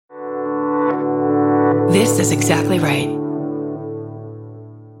This is exactly right.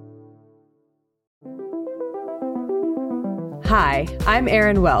 Hi, I'm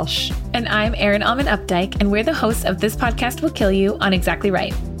Erin Welsh. And I'm Erin Alman Updike, and we're the hosts of This Podcast Will Kill You on Exactly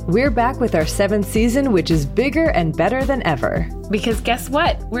Right. We're back with our 7th season, which is bigger and better than ever. Because guess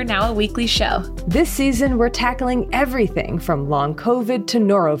what? We're now a weekly show. This season, we're tackling everything from long COVID to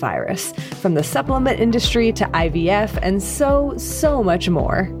norovirus, from the supplement industry to IVF, and so much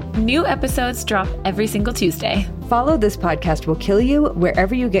more. New episodes drop every single Tuesday. Follow This Podcast Will Kill You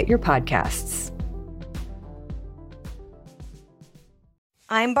wherever you get your podcasts.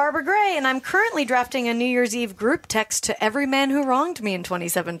 I'm Barbara Gray, and I'm currently drafting a New Year's Eve group text to every man who wronged me in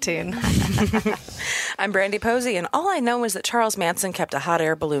 2017. I'm Brandy Posey, and all I know is that Charles Manson kept a hot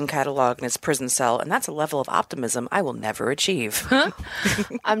air balloon catalog in his prison cell, and that's a level of optimism I will never achieve.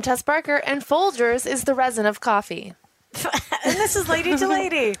 I'm Tess Barker, and Folgers is the resin of coffee. And this is Lady to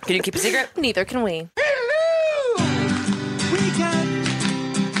Lady. Can you keep a secret? Neither can we. Hello! We got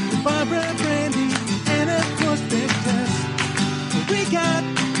Barbara, Brandy, and of course Big Tess. We got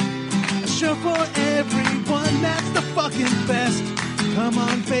a show for everyone that's the fucking best. Come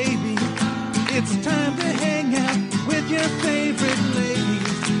on, baby. It's time to hang out with your favorite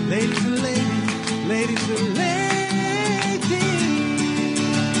ladies. Ladies and ladies. Ladies and ladies.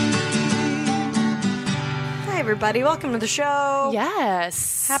 Hi, everybody. Welcome to the show.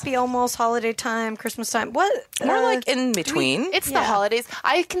 Yes. Happy almost holiday time, Christmas time. What? More like in between. It's the holidays.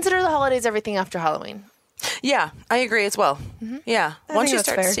 I consider the holidays everything after Halloween. Yeah, I agree as well. Mm-hmm. Yeah. Once you that's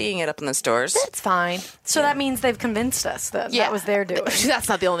start fair. seeing it up in the stores. It's fine. So that means they've convinced us that that was their doing. That's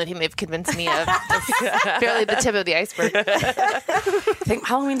not the only thing they've convinced me of. That's barely the tip of the iceberg. I think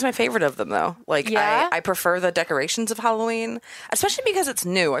Halloween's my favorite of them, though. Like, Yeah? I prefer the decorations of Halloween, especially because it's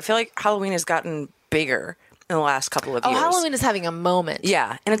new. I feel like Halloween has gotten bigger in the last couple of years. Halloween is having a moment.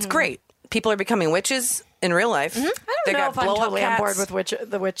 Yeah, and it's great. People are becoming witches in real life. I don't know if I'm totally on board with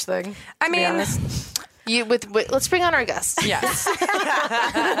the witch thing. I to be mean, honest. Let's bring on our guests. yes. yeah.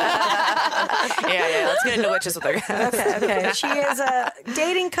 Let's get into witches with our guests. Okay. She is a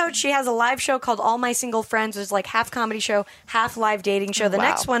dating coach. She has a live show called All My Single Friends. It's like half comedy show, half live dating show. The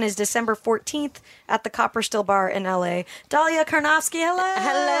next one is December 14th at the Copper Still Bar in LA. Daliya Karnofsky, hello.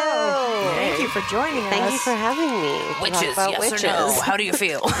 Hello. Thank you for joining us. Thank you for having me. Witches, Talk about yes witches. or no? How do you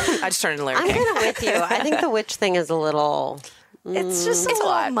feel? I just turned into Larry I'm King. kind of with you. I think the witch thing is a little... It's just a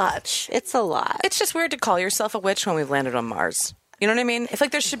little much. It's a lot. It's just weird to call yourself a witch when we've landed on Mars. You know what I mean? I feel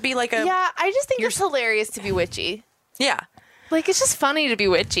like there should be like a... Yeah, I just think it's hilarious to be witchy. Yeah. Like, it's just funny to be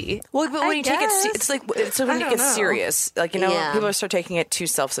witchy. Well, but when you take it, it's like it's when you get serious. Like, you know, Yeah. people start taking it too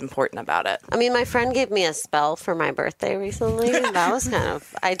self-important about it. I mean, my friend gave me a spell for my birthday recently. That was kind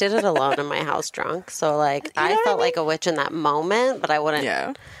of... I did it alone in my house drunk. So, like, I felt like a witch in that moment, but I wouldn't...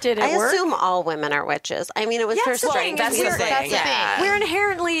 Yeah. Did it I work? assume all women are witches. I mean, it was her strength. That's the thing. We're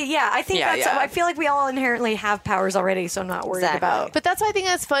inherently, I think Yeah, that's, yeah. I feel like we all inherently have powers already, so I'm not worried Exactly. about. But that's why I think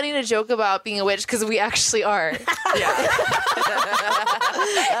it's funny to joke about being a witch, because we actually are.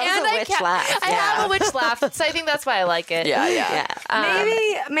 That was a witch laugh. I have a witch laugh, so I think that's why I like it. Yeah.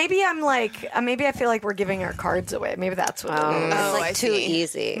 Maybe I'm like, maybe I feel like we're giving our cards away. Maybe that's what it is. It's like I too see.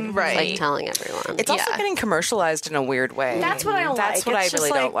 easy. Right. It's like telling everyone. It's also getting commercialized in a weird way. That's what I don't like. That's what It's I really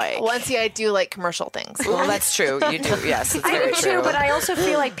just don't like. Once I do like commercial things. Well, that's true. You do. Yes, it's I very do true. too, but I also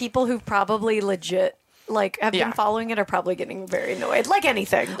feel like people who probably legit have been following it are probably getting very annoyed. Like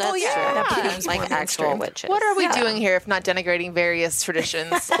anything. That's true. That Like becomes actual mainstream. witches. What are we doing here if not denigrating various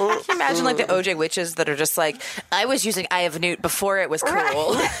traditions? Can you imagine like the OJ witches that are just like, I was using Eye of Newt before it was cool.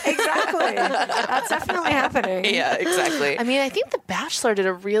 Right. Exactly. That's definitely happening. Yeah, exactly. I mean, I think The Bachelor did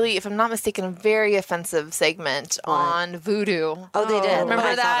a really, if I'm not mistaken, a very offensive segment on voodoo. Oh, they did. Remember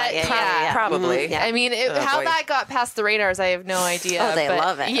I saw that? Yeah. Probably. Yeah. I mean, how boy. that got past the radars, I have no idea. Oh, they but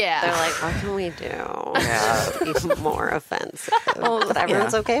love it. Yeah. They're like, what can we do? Even more offensive. But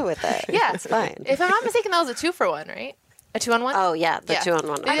everyone's okay with it. Yeah. It's fine. If I'm not mistaken, that was a 2-for-1, right? A 2-on-1? Oh, yeah. The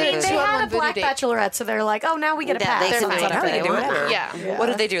 2-on-1. I mean, they Two on had one a black voodoo date. bachelorette, so they're like, oh, now we get a Yeah, pass. they can Fine. do whatever they they do want. whatever. Yeah. What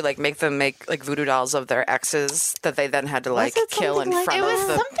did they do? Like make them make like voodoo dolls of their exes that they then had to like it kill in something like front It was of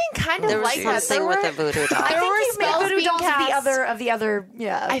the... something kind of There was like that. something with the voodoo doll. I There were think you spells made voodoo being dolls cast. of the other,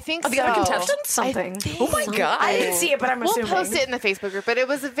 yeah. I think Of the other so. contestants? Something. Oh my god! I didn't see it, but I'm We'll assuming. post it in the Facebook group, but it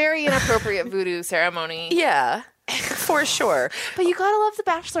was a very inappropriate voodoo ceremony. Yeah, for sure. But you gotta love The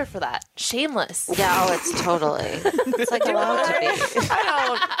Bachelor for that. Shameless. Yeah, oh, it's totally. It's like allowed to be.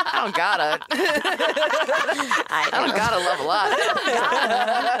 I don't gotta. I don't gotta love a lot.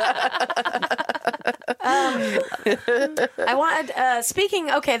 I wanted,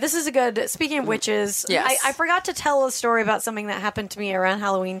 this is a good, speaking of witches, Yes. I forgot to tell a story about something that happened to me around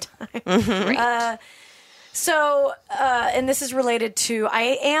Halloween time. So, and this is related to,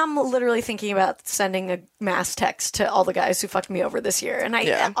 I am literally thinking about sending a mass text to all the guys who fucked me over this year. And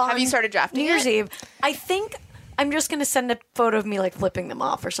Have you started drafting New Year's it? Eve, I think I'm just going to send a photo of me like flipping them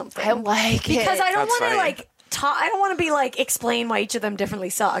off or something. I like it. Because I don't That's want to funny. like, I don't want to be like, explain why each of them differently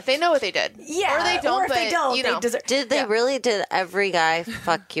sucked. They know what they did. Yeah. Or they don't, or if but, they don't, you know. they deserve. Did every guy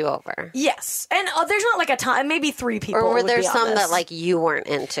fuck you over? Yes. And there's not like a ton, maybe 3 people. Or were would there be on some this. that like you weren't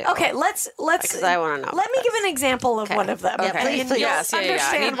into? Okay, let's. Because I wanna know Let me about give an example of one of them. Yeah, and please, you'll please. Yes, yeah.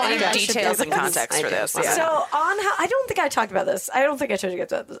 understand why I need I should details do and this. context I for do. this. Yeah. Yeah. So I don't think I talked about this. I don't think I told you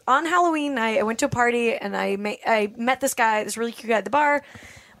guys about this. On Halloween night, I went to a party and I met this guy, this really cute guy at the bar.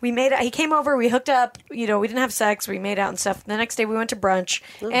 He came over, we hooked up, we didn't have sex, we made out and stuff. The next day we went to brunch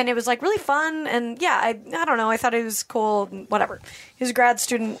and it was like really fun and yeah, I don't know, I thought he was cool, whatever. He was a grad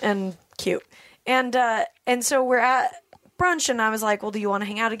student and cute. And so we're at brunch and I was like, well, do you want to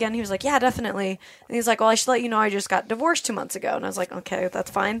hang out again? He was like, yeah, definitely. And he's like, well, I should let you know I just got divorced 2 months ago. And I was like, okay, that's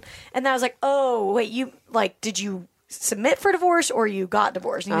fine. And then I was like, oh, wait, did you submit for divorce or you got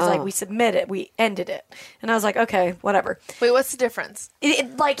divorced? And he was like, we submitted, we ended it. And I was like, okay, whatever. Wait, what's the difference?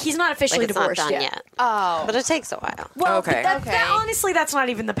 He's not officially Like it's not divorced done yet. yet. Oh. But it takes a while. Well, Okay. that honestly, that's not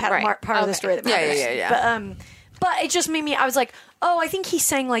even the part of the story that matters. Yeah. But it just made me, I was like, oh, I think he's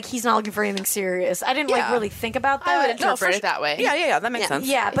saying like he's not looking for anything serious. I didn't like really think about that. I would interpret it that way. Yeah, that makes sense.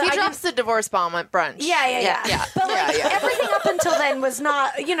 Yeah, but He I drops the divorce bomb at brunch. Yeah. But like everything up until then was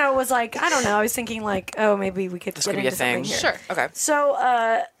not, was like, I don't know. I was thinking like, oh, maybe we could This get could be into a thing. something here. Sure. Okay. So,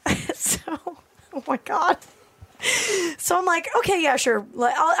 oh my God. So I'm like, okay, yeah, sure.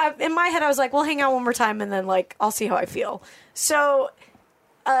 Like, in my head, I was like, we'll hang out one more time and then like, I'll see how I feel. So,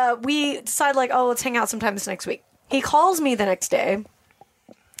 we decided like, oh, let's hang out sometime this next week. He calls me the next day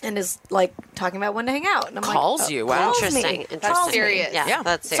and is like talking about when to hang out. And I'm Calls like, you? Wow. Interesting. Calls me. serious. Yeah,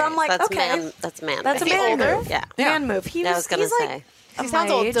 that's serious. So I'm like, that's okay. That's man. That's a behavior. man move. Yeah. Man move. He I was gonna he's say. like, He of sounds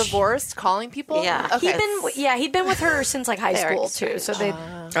my old, age. divorced, calling people. Yeah. Okay. He'd been with her since like high Very school too. So they,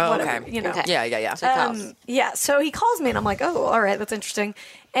 whatever, okay. you know. Okay. Yeah. So he calls. Yeah, so he calls me and I'm like, oh, all right, that's interesting.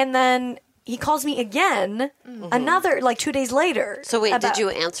 And then he calls me again, another, like 2 days later. So wait, about- did you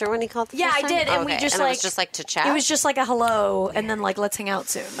answer when he called? The Yeah, first I time? did, and we Okay. just and like it was just like to chat. It was just like a hello, and then like let's hang out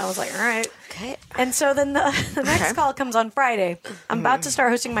soon. And I was like, all right. Okay. And so then the next call comes on Friday. I'm about to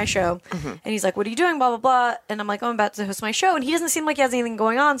start hosting my show, and he's like, "What are you doing?" Blah blah blah. And I'm like, "Oh, I'm about to host my show." And he doesn't seem like he has anything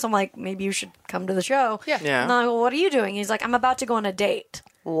going on, so I'm like, "Maybe you should come to the show." Yeah. Yeah. And I'm like, well, what are you doing? He's like, "I'm about to go on a date."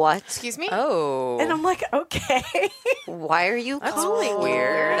 What? Excuse me? Oh. And I'm like, "Okay." Why are you That's calling? really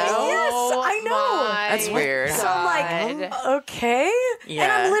weird. Yes, I know. That's weird. So I'm like, okay. Yeah.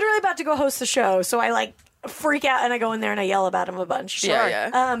 And I'm literally about to go host the show. So I like freak out and I go in there and I yell about him a bunch.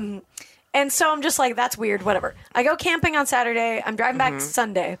 Yeah. And so I'm just like, that's weird, whatever. I go camping on Saturday. I'm driving back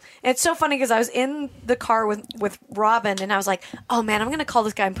Sunday. And it's so funny because I was in the car with Robin and I was like, oh man, I'm going to call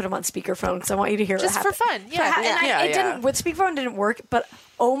this guy and put him on speakerphone because I want you to hear Just what for happened. fun. Yeah. And it didn't, with speakerphone didn't work, but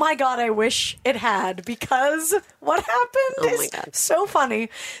oh my God, I wish it had because what happened my is God. so funny.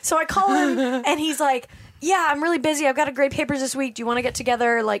 So I call him and he's like, yeah, I'm really busy. I've got to grade papers this week. Do you want to get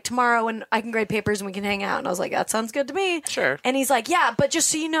together like tomorrow and I can grade papers and we can hang out? And I was like, that sounds good to me. Sure. And he's like, yeah, but just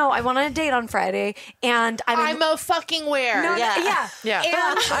so you know, I went on a date on Friday and I'm a fucking where. No, Yeah. Yeah.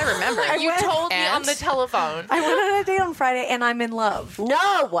 And I remember. You told me on And? the telephone. I went on a date on Friday and I'm in love.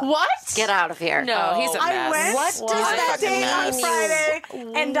 No. What? Get out of here. No. Oh, he's a I mess. went What to does that that date on mean?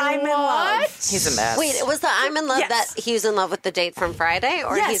 Friday and I'm in love. He's a mess. Wait, was the I'm in love Yes. that he's in love with the date from Friday,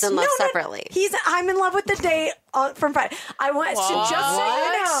 or he's in love separately? I'm in love with the date from Friday. I went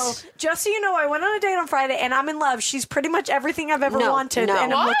just so you know, I went on a date on Friday and I'm in love. She's pretty much everything I've ever wanted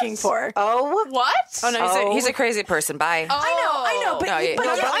and I'm What? looking for. Oh, What? Oh no, he's a crazy person. Bye. I know, but No, yeah, but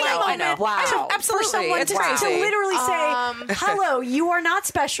no, yeah, but I know. Wow. So Absolutely. for someone It's to crazy. literally say, "Hello, you are not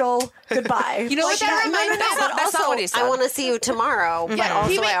special. Goodbye." You know what that reminds me of? That's not what he said. I want to see you tomorrow, but Yeah, also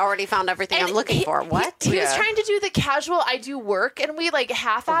he I already found everything I'm looking for. What? He was Yeah. trying to do the casual I do work and we like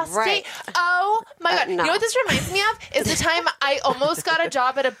half-assed Right. date. Oh my God. no. You know what this reminds me of? Is the time I almost got a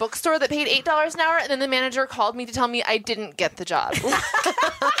job at a bookstore that paid $8 an hour and then the manager called me to tell me I didn't get the job.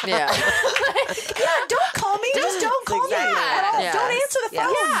 Yeah. Don't call me. Just don't call me Exactly. at all. Yeah. Don't answer the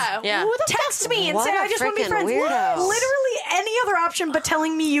phone. Yeah. Yeah. Who the Text me and What say a I just want to be freaking friends. weirdo. Literally any other option but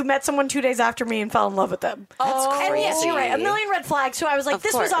telling me you met someone 2 days after me and fell in love with them. That's And yes, crazy. you're right. A million red flags. So I was like, Of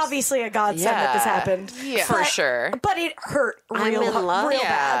this was course. obviously a godsend that this Yeah. happened. Yeah. For sure. But it hurt I'm real, in love. real Yeah.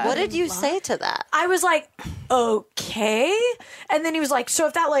 bad. What did you say to that? I was like, okay. And then he was like, so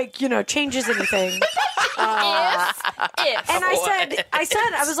if that changes anything. If. And I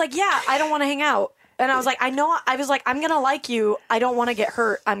said, I was like, yeah, I don't want to hang out. And I was like, I'm going to like you. I don't want to get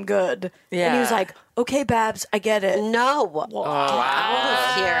hurt. I'm good. Yeah. And he was like, okay, Babs, I get it. No. Out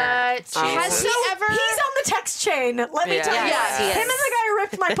of here. Has he ever? He's on the text chain. Let me tell you. Yes, he Him and is. the guy who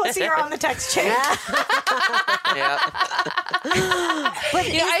ripped my pussy are on the text chain. Yeah. But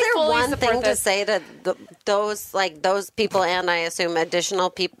is I there fully one support thing this. to say to those people, and I assume additional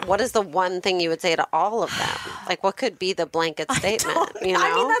people? What is the one thing you would say to all of them? Like, what could be the blanket statement? You know,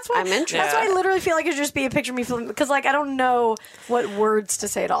 I mean, that's why I'm interested. That's why I literally feel like it should just be a picture of me filming, because like I don't know what words to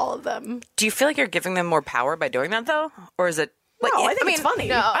say to all of them. Do you feel like you're giving them more power by doing that, though? Or is it... No, I think it's funny.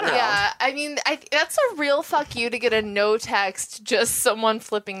 No, I don't know. yeah. I mean, that's a real fuck you to get a no text, just someone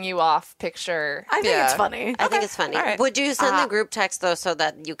flipping you off picture. I think Yeah. it's funny. I think it's funny. All right. Would you send the group text though, so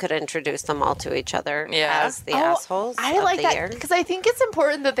that you could introduce them all to each other Yeah. as the assholes? I of like the that year? because I think it's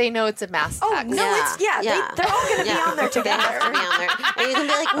important that they know it's a mass text. Oh, no, it's, they're all going to be on there They together. have to be on there. And you can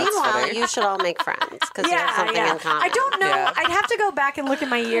be like, meanwhile, you should all make friends because you have something in common. I don't know. Yeah. I'd have to go back and look in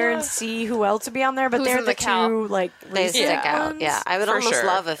my year and see who else would be on there, but Who's they're in the the count? two, like, They recent stick out. ones. Yeah, I would For almost sure.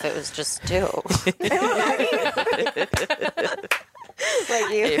 love if it was just two. Like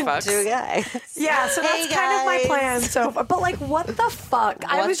you, Hey, fucks. two guys. Yeah, so that's Hey, kind of my guys. plan so far. But, like, what the fuck?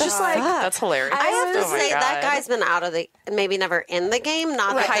 I What was the just like... fuck? That's hilarious. I have to Oh my say God. that guy's been out of the maybe never in the game.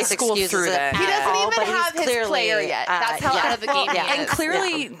 Not that High this school excuses through it that. He at doesn't all, even but he's have his clearly, player yet. That's how out of the game he And is.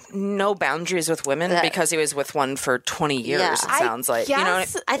 clearly no boundaries with women because he was with one for 20 years, Yeah. it sounds like. You know,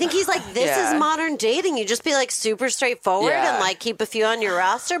 Guess- I think he's like, this Yeah. is modern dating. You just be like super straightforward Yeah. and like keep a few on your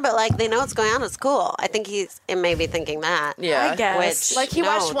roster, but like they know what's going on. It's cool. I think he's maybe thinking that. yeah. I guess. Which Like he no,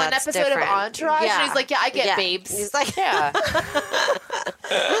 watched one that's episode different. of Entourage and he's like, yeah, I get babes. He's like, Yeah.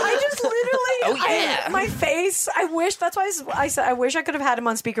 I just literally, yeah. my face, I wish, that's why I said, I wish I could have had him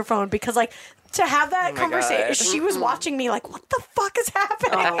on speakerphone because, like, to have that my conversation, God. she was watching me like, what the fuck is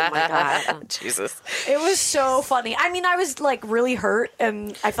happening? oh my God. Jesus. It was so funny. I mean, I was, like, really hurt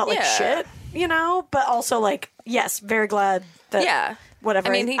and I felt like Yeah. shit, you know? But also, like, yes, very glad that, Yeah. whatever.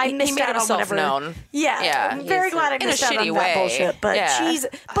 I mean, he missed made out on himself whatever. known. Yeah, Yeah. I'm very He's glad I in a missed out on shitty that way. bullshit. But Yeah.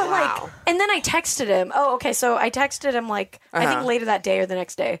 but Wow. like, and then I texted him. Oh, okay. So I texted him like I think later that day or the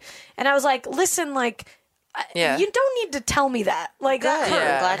next day, and I was like, listen, like. Yeah. You don't need to tell me that. Like that Good. hurt.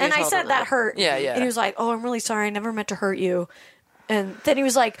 Yeah. Glad you And I told said him that that. hurt. Yeah, yeah. And he was like, "Oh, I'm really sorry. I never meant to hurt you." And then he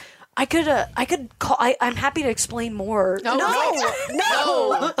was like, I could call. I'm happy to explain more. No.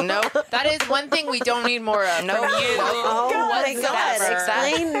 No. That is one thing we don't need more of. No. from you. Oh my God. Whatsoever.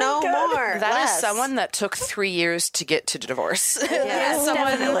 Explain no more. That is Less. someone that took 3 years to get to divorce. Yes, Someone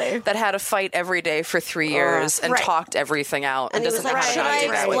definitely. that had a fight every day for 3 years and Right. talked everything out And and he was doesn't like, have should how to I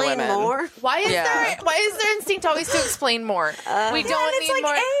do that with explain women. more? Why is Yeah. their instinct always to explain more? We Yeah, don't and it's need like,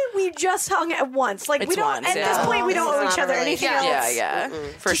 more. we just hung out once. Like we It's don't. once, At yeah. this point, we don't It's owe not each a other anything relationship. else. Yeah,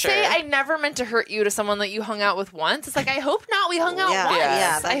 for to sure. say I never meant to hurt you to someone that you hung out with once. It's like I hope not. We hung out Yeah, once.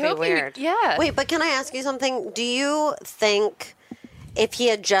 yeah, I that'd hope be weird. Yeah. Wait, but can I ask you something? Do you think if he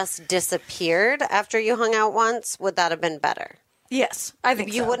had just disappeared after you hung out once, would that have been better? Yes, I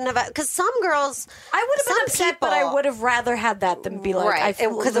think You so. wouldn't have, because some girls, I would have been some upset, but I people- would have rather had that than be like, right? I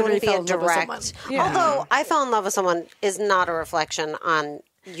Because it wouldn't be fell a in love with direct. someone. Although I fell in love with someone is not a reflection on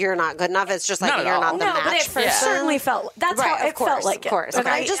you're not good enough. It's just like Not at you're all. not the No, match but it for certainly felt. That's Right, how of it course, felt like of course. it. Okay,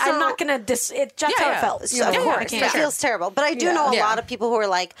 Okay, just I'm don't- not gonna It just how yeah. it felt. So, of know? course, I it can't- feels terrible. But I do Yeah. know a Yeah. lot of people who are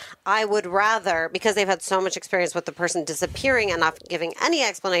like, I would rather, because they've had so much experience with the person disappearing and not giving any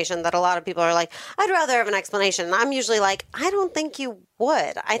explanation, that a lot of people are like, I'd rather have an explanation. And I'm usually like, I don't think you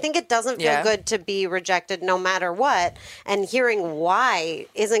would. I think it doesn't feel Yeah. good to be rejected no matter what. And hearing why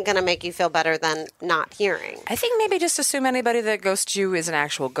isn't going to make you feel better than not hearing. I think maybe just assume anybody that ghosts you is an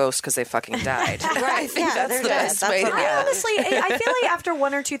actual ghost because they fucking died. I think Yeah, that's they're the dead. best That's way to what do I it. honestly, I feel like after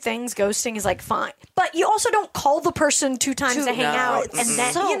one or two things, ghosting is like fine. But you also don't call the person 2 times to hang No. out, It's and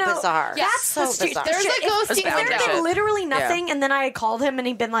then so you know bizarre. Yeah. that's So the stu- bizarre. There's a shit. ghosting If there had window. been literally nothing, and then I had called him and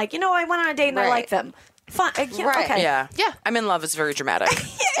he'd been like, I went on a date and I Right. like them. Fine, Right. okay, Yeah. Yeah. I'm in love is very dramatic. And to be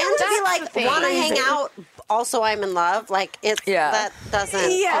That's like, the thing. want to hang Crazy. out, also I'm in love, like, it's, Yeah. that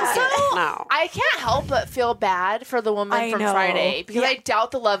doesn't, Yeah. no. I can't help but feel bad for the woman I from know. Friday because Yeah. I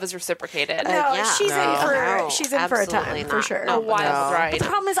doubt the love is reciprocated. No, Yeah. she's No. in for No, she's in for a absolutely time for not. sure. No. A wild No. ride. But the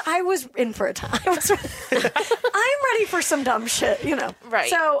problem is, I was in for a time. I'm ready for some dumb shit, Right.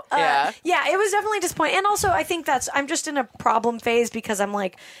 So, Yeah. it was definitely disappointing. And also, I think I'm just in a problem phase because I'm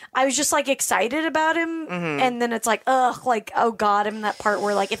like, I was just like excited about him, and then it's like, ugh, like, oh god, I'm in that part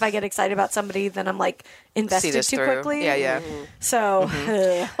where like, if I get excited about somebody, then I'm like, invested this too through. quickly. Yeah. So,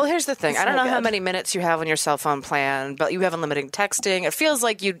 Well, here's the thing. It's I don't not know how good. many minutes you have on your cell phone plan, but you have unlimited texting. It feels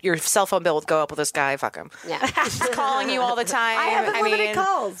like your cell phone bill would go up with this guy. Fuck him. Yeah. He's calling you all the time. I have unlimited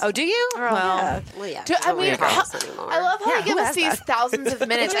calls. Oh, do you? Well, yeah. Well, yeah. I mean, anymore. I love how you give who us has these that? thousands of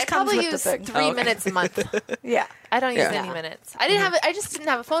minutes. I just comes probably with the use thing. 3 minutes a month. Yeah. I don't use Yeah. any minutes. I just didn't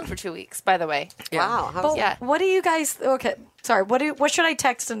have a phone for 2 weeks, by the way. Wow. How's But Yeah. what do you guys? Okay, sorry. What should I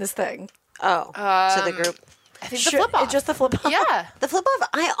text in this thing? Oh, to the group. I think the flip off. Just the flip off. Yeah. The flip off,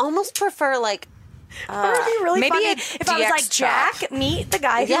 I almost prefer like It would be really maybe funny a if I was like, DX chat. Jack, meet the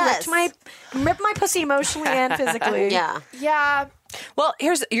guy who Yes. ripped my pussy emotionally and physically. yeah. Yeah. well,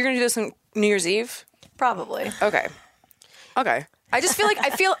 you're going to do this on New Year's Eve? Probably. Okay. I just feel like I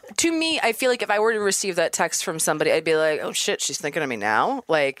feel like if I were to receive that text from somebody, I'd be like, oh shit, she's thinking of me now.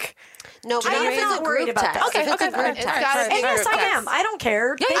 Like, No, but I am if it's not a worried group about text, that. if it's a group It's text. gotta be And yes, group I text. am. I don't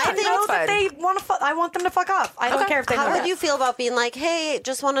care. They I can think know it's that fine. they want to. I want them to fuck off. I don't care if they know How that. would you feel about being like, hey,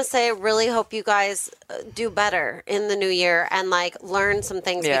 just want to say, really hope you guys do better in the new year and like learn some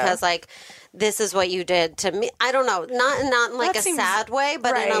things Yeah. because like this is what you did to me. I don't know, not in like That a seems- sad way,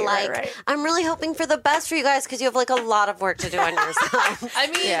 but in a right, like, right. I'm really hoping for the best for you guys because you have like a lot of work to do on yourself. I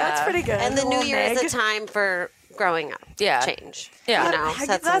mean, Yeah. That's pretty good. And the new Little year is Meg. a time for growing up, change. Yeah. You know,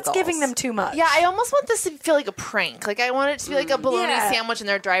 set some That's giving goals. them too much. yeah, I almost want this to feel like a prank. Like, I want it to be like a bologna Yeah. sandwich in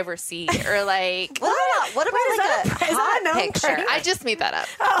their driver's seat or like. What about is like that a is that a hot known picture? prank? I just made that up.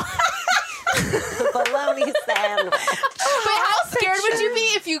 Bologna sandwich. But how scared would you be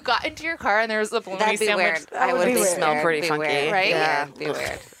if you got into your car and there was a bologna That'd be sandwich? weird. I would would be be weird. Smell scared. pretty Be funky. weird. Right? Yeah, it'd be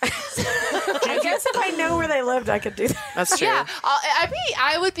weird. I guess if I know where they lived, I could do that. That's true. Yeah,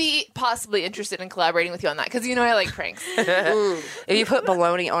 I would be possibly interested in collaborating with you on that because you know I like pranks. If you put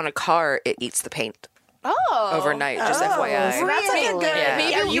bologna on a car, it eats the paint Oh, overnight. Just FYI. So that's like a good. Yeah.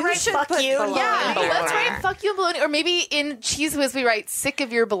 Maybe you we write should fuck put you. bologna Yeah, in but let's bologna. write "fuck you" bologna, or maybe in Cheese Whiz we write "sick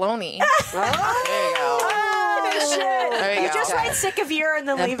of your bologna." There you go. Oh, shit. There you You go. just write sick of year and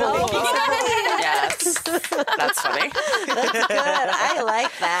then leave it. Yes. That's funny. Good. I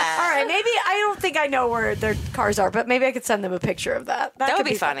like that. All right, maybe I don't think I know where their cars are, but maybe I could send them a picture of that. That could would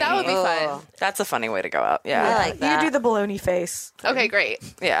be funny. That would be fun. That's a funny way to go out. Yeah. I like that. You do the baloney face. Okay, great.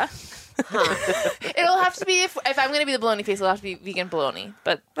 Yeah. It'll have to be if I'm going to be the bologna face, it'll have to be vegan bologna.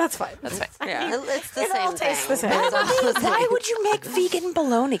 But That's fine. that's fine. Yeah. It's the It all same tastes thing. the same. Why would you make vegan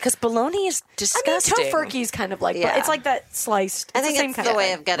bologna? Because bologna is I mean, disgusting. tofurkey's kind of like, Yeah. but it's like that sliced. I think the same it's kind the of way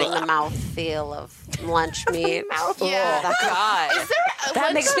thing. of getting the mouth feel of lunch meat. Yeah. God. Is there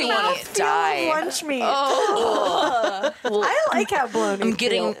That makes me want to die. Lunch meat. I like how bologna. I'm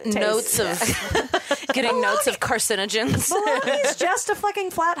getting tastes. notes of carcinogens. Bologna's just a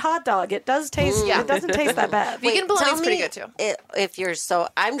fucking flat hot dog. It does taste. Yeah. It doesn't taste that bad. Vegan Tell bologna's pretty me good too. If you're so,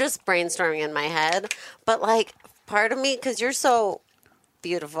 I'm just brainstorming in my head, but like part of me, because you're so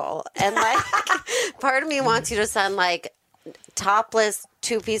beautiful, and like part of me wants you to send like topless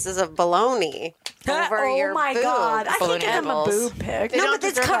 2 pieces of bologna over Oh your my boob. god! I Bologna can't give them a edibles. boob pic. No, but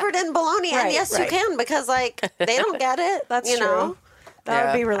it's covered in bologna, and Right, yes, right. you can because like they don't get it. That's you true. know. That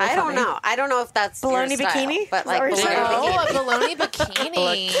would be Yeah. really. I don't funny. know. I don't know if that's Bologna your style, bikini? but Is that like what you're bologna saying? Oh, a bikini.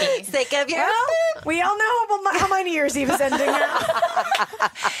 bologna bikini. Sick of your Well, we all know how my New Year's Eve is ending now.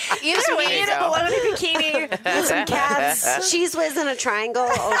 Either way, Eat a bologna bikini with some cats. cheese whiz in a triangle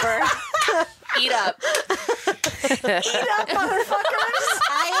over. eat up. Eat up, motherfuckers.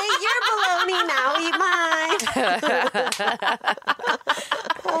 I ate your bologna. Now eat mine.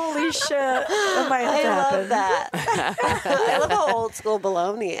 Holy shit! That might have I to happen. love that. I love how old school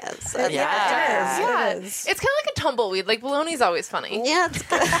bologna is. That's Yeah. Yeah. It is. It's kind of like a tumbleweed. Like bologna's always funny. Yeah, it's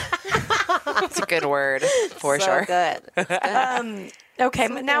good. That's a good word for so sure. good. Okay,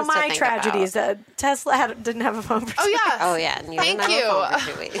 Some now things to my think tragedy about. is that Tesla didn't have a phone for Oh yeah. Oh yeah, and you Thank didn't have you. a phone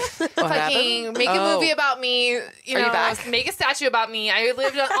for 2 weeks. What Fucking happened? make a Oh. movie about me. You Are know, you back? make a statue about me. I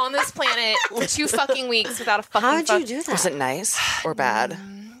lived on this planet for 2 fucking weeks without a fucking How did phone. you do that? Was it nice or bad?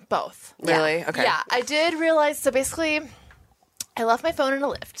 Both. Really? Okay. Yeah, I did realize. So basically, I left my phone in a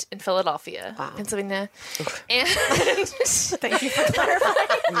lift in Philadelphia, Pennsylvania, and Thank you for clarifying.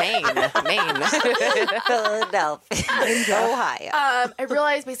 Maine. Philadelphia, Ohio. I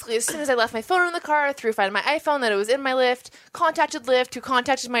realized basically as soon as I left my phone in the car, through Find My iPhone, that it was in my lift. Contacted Lyft, who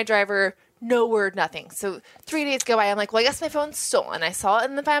contacted my driver. No word, nothing. So 3 days go by. I'm like, well, I guess my phone's stolen. I saw it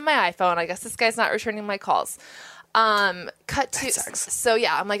in the Find My iPhone. I guess this guy's not returning my calls. Cut to so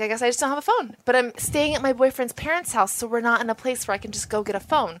yeah. I'm like, I guess I just don't have a phone. But I'm staying at my boyfriend's parents' house, so we're not in a place where I can just go get a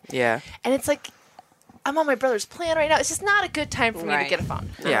phone. Yeah. And it's like, I'm on my brother's plan right now. It's just not a good time for me to Right. get a phone.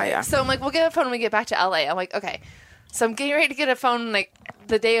 Yeah, yeah. So I'm like, we'll get a phone when we get back to LA. I'm like, okay. So I'm getting ready to get a phone. Like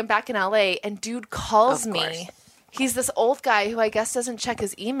the day I'm back in LA, and dude calls Of me. course. He's this old guy who I guess doesn't check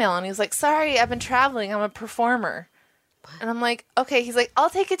his email, and he's like, "Sorry, I've been traveling. I'm a performer." And I'm like, "Okay." He's like, "I'll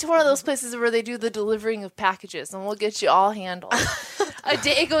take it to one of those places where they do the delivering of packages, and we'll get you all handled." A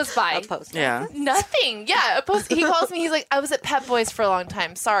day goes by. A post. Yeah. Nothing. Yeah. He calls me. He's like, "I was at Pet Boys for a long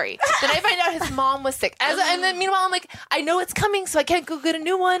time. Sorry." Then I find out his mom was sick. And then meanwhile, I'm like, I know it's coming, so I can't go get a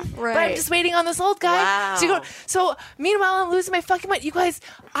new one. But I'm Right. just waiting on this old guy Wow. to go. So meanwhile, I'm losing my fucking mind. You guys,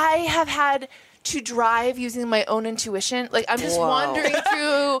 I have had to drive using my own intuition. Like, I'm just wandering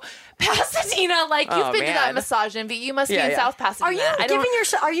through Pasadena. Like, you've been to that man. massage envy. You must be Yeah, in yeah. South Pasadena. Are you I don't- giving your?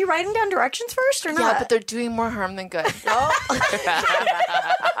 Are you writing down directions first or not? Yeah, but they're doing more harm than good.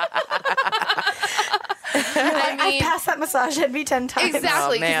 I I mean, passed that massage envy 10 times.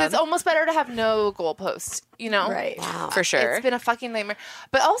 exactly, Oh, man. because it's almost better to have no goalposts, you know? Right. For sure. It's been a fucking nightmare.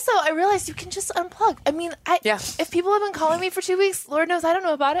 But also, I realized you can just unplug. I mean, Yeah. if people have been calling me for 2 weeks, Lord knows I don't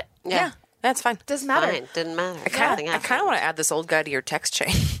know about it. Yeah. That's fine. Doesn't matter. Fine. Didn't matter. I kind of want to add this old guy to your text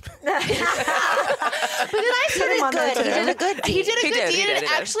chain. But then I He did on there good. He too. did a good deed. He did a good did, deed, he did, and he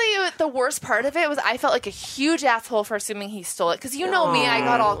did. actually, the worst part of it was I felt like a huge asshole for assuming he stole it. Because you know me, I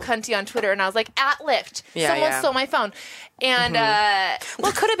got all cunty on Twitter, and I was like, at Lyft, Yeah, someone yeah. stole my phone. And Well,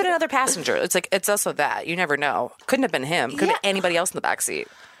 it could have been another passenger. It's also that. You never know. Couldn't have been him. Could have Yeah. been anybody else in the backseat.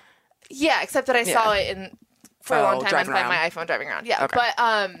 yeah, except that I saw it for a long time on driving my around. iPhone driving around. Yeah, Okay.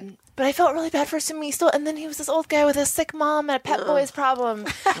 but I felt really bad for assuming he stole. And then he was this old guy with a sick mom and a Pet Boys problem.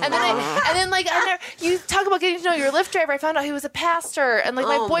 And then you talk about getting to know your Lyft driver. I found out he was a pastor, and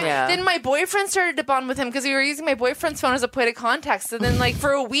like Yeah. then my boyfriend started to bond with him because we were using my boyfriend's phone as a point of contact. So then like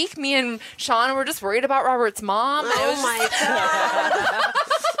for a week, me and Sean were just worried about Robert's mom. And it was Oh my god.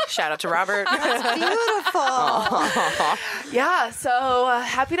 Shout out to Robert. Beautiful. yeah. So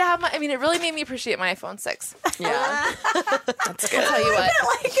happy to have my. I mean, it really made me appreciate my iPhone 6. Yeah. That's good. I'll tell you what.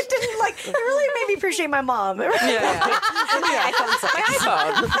 Like it didn't it really made me appreciate my mom. Yeah. My iPhone 6.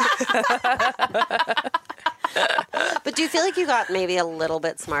 But do you feel like you got maybe a little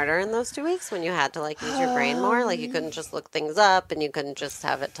bit smarter in those 2 weeks when you had to like use your brain more? Like you couldn't just look things up and you couldn't just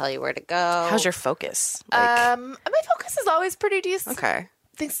have it tell you where to go. How's your focus? My focus is always pretty decent. Okay.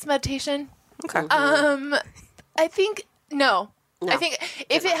 Thanks to meditation. Okay. I think no. I think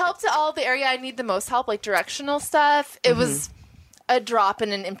if it helped at all the area I need the most help, like directional stuff, it was a drop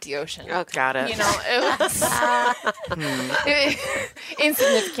in an empty ocean. Okay. Got it. You know, it was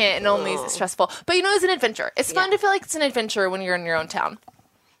insignificant and only stressful. But you know, it's an adventure. It's fun to feel like it's an adventure when you're in your own town.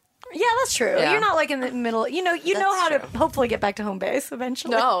 Yeah, that's true. Yeah. You're not like in the middle. You know how to hopefully get back to home base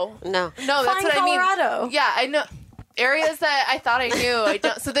eventually. No, No. that's Find what I mean. Colorado. Yeah, I know. Areas that I thought I knew, I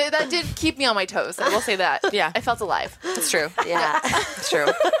don't. So that did keep me on my toes. I will say that. Yeah. I felt alive. That's true. Yeah. That's true.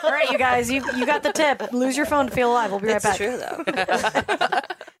 All right, you guys, you got the tip. Lose your phone to feel alive. We'll be right It's back. true though.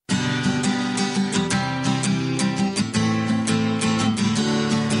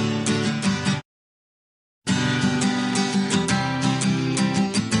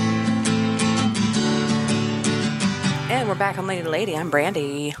 And we're back on Lady to Lady. I'm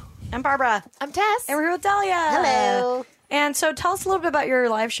Brandy. I'm Barbara. I'm Tess. And we're here with Dahlia. Hello. And so tell us a little bit about your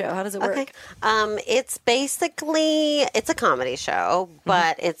live show. How does it work? Okay. It's basically, it's a comedy show,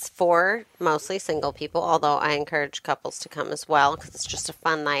 but it's for mostly single people, although I encourage couples to come as well because it's just a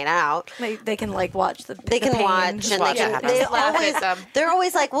fun night out. They can like watch the They can pain. watch and watch they it can, happen. they Laugh always, at them. they're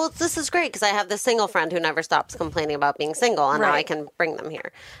always like, well, this is great because I have this single friend who never stops complaining about being single and now I Right. can bring them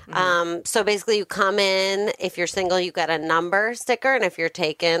here. So basically you come in, if you're single, you get a number sticker, and if you're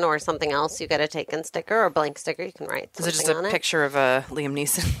taken or something else, you get a taken sticker or a blank sticker. You can write Is something it just a on it. picture of Liam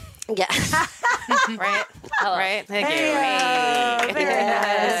Neeson? Yeah. Right? Right? Thank you. Very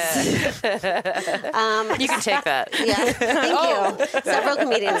nice. You can take that. Yeah, thank you. Several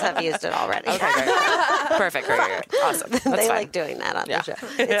comedians have used it already. Okay, great. Perfect. Great. Awesome. That's They fine. like doing that on Yeah. the show.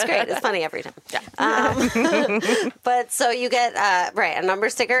 It's great. It's funny every time. Yeah. But so you get a number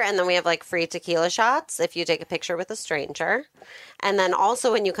sticker, and then we have like free tequila shots if you take a picture with a stranger. And then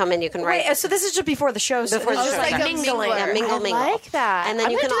also when you come in, you can write. Wait, so this is just before the show. So Before the it's just show. like Like a mingling. mingler. Yeah, mingle, I mingle. like that. And then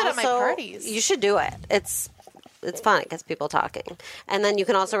I'm you gonna can do that also at my parties. You should do it. It's fun. It gets people talking. And then you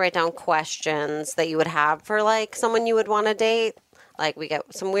can also write down questions that you would have for like someone you would want to date. Like we get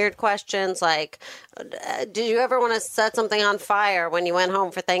some weird questions like, did you ever want to set something on fire when you went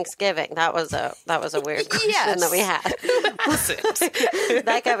home for Thanksgiving? That was a weird question that we had.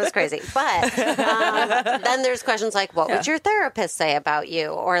 That guy was crazy. But then there's questions like, what would your therapist say about you?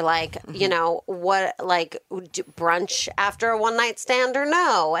 Or like, you know, what, like brunch after a one night stand or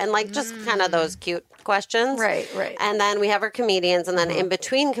no? And like just kind of those cute questions. Right. And then we have our comedians, and then in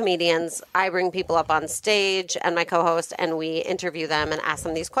between comedians, I bring people up on stage and my co-host, and we interview them and ask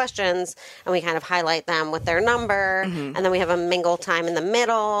them these questions, and we kind of highlight them with their number, and then we have a mingle time in the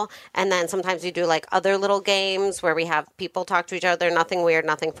middle, and then sometimes we do like other little games where we have people talk to each other, nothing weird,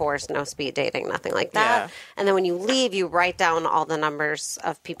 nothing forced, no speed dating, nothing like that. Yeah. And then when you leave, you write down all the numbers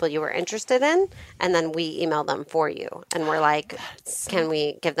of people you were interested in, and then we email them for you, and we're like, can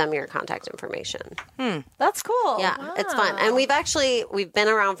we give them your contact information? That's cool. Yeah, it's fun. And we've been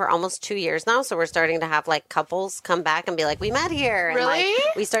around for almost 2 years now, so we're starting to have like couples come back and be like, we met here. And, Really?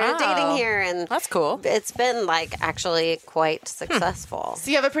 like, we started dating here, and That's cool. it's been like actually quite successful. So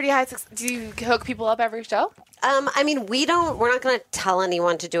you have a pretty high. Do you hook people up every show? I mean, we're not going to tell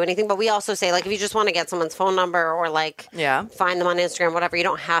anyone to do anything, but we also say, like, if you just want to get someone's phone number or, like, find them on Instagram, whatever, you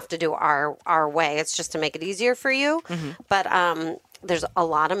don't have to do our way. It's just to make it easier for you. But there's a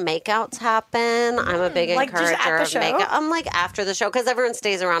lot of makeouts happen. I'm a big Like, just encourager at the of show? makeout. I'm like after the show because everyone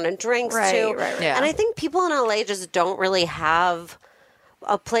stays around and drinks too. Right. Yeah. And I think people in LA just don't really have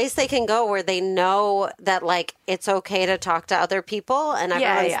a place they can go where they know that like it's okay to talk to other people and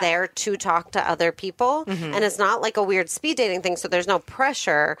everyone's there to talk to other people, and it's not like a weird speed dating thing, so there's no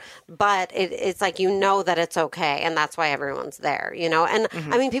pressure, but it's like you know that it's okay, and that's why everyone's there, you know. And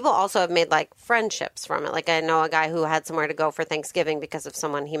I mean, people also have made like friendships from it. Like I know a guy who had somewhere to go for Thanksgiving because of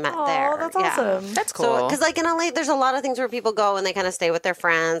someone he met there. Oh, that's awesome. That's cool. So, because like in LA, there's a lot of things where people go and they kind of stay with their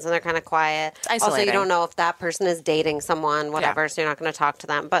friends and they're kind of quiet. Also, you isolating. don't know if that person is dating someone, whatever, so you're not going to talk to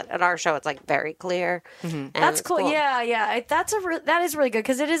them. But at our show, it's like very clear. And That's it's cool. Yeah. That is really good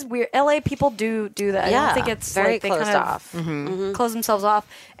because it is weird. LA people do that. I don't think it's very like they closed kind of off. close themselves off.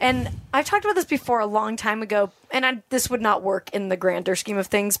 And I've talked about this before a long time ago, and this would not work in the grander scheme of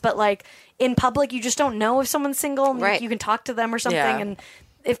things, but like in public, you just don't know if someone's single. And Right. you can talk to them or something. Yeah. And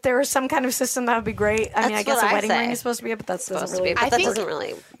if there was some kind of system, that would be great. I mean, I That's guess what a I wedding say. ring is supposed to be it, but that's Supposed doesn't to be, really. but I that think- doesn't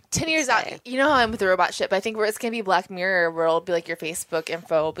really. 10 years out, you know how I am with the robot shit, but I think it's going to be Black Mirror where it'll be like your Facebook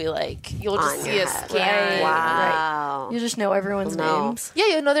info will be like, you'll just On see your a head. scan. Wow. You just know everyone's No. names. Yeah,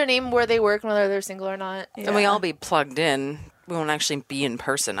 you'll know their name, where they work, whether they're single or not. And we all be plugged in. We won't actually be in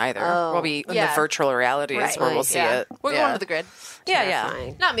person either. We'll be in the Yeah. virtual reality is where we'll see it. We're going to the grid. Yeah,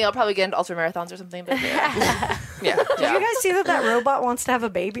 Terrifying. Not me. I'll probably get into ultra marathons or something. But yeah. yeah. Did you guys see that robot wants to have a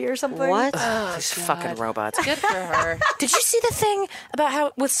baby or something? What? These fucking robots. Good for her. Did you see the thing about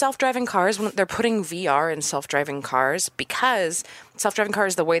how with self-driving cars, when they're putting VR in self-driving cars, because self-driving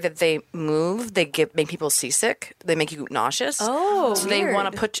cars, the way that they move, they make people seasick. They make you nauseous. Oh, so they weird.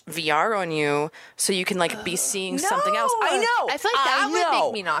 want to put VR on you so you can like be seeing something else. I know. I feel like that would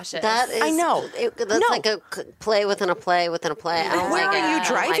make me nauseous. That is, I know. That's like a play within a play within a play. I don't Where like it. are I you don't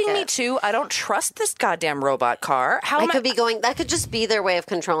driving like me it. to? I don't trust this goddamn robot car. How I am could be going. That could just be their way of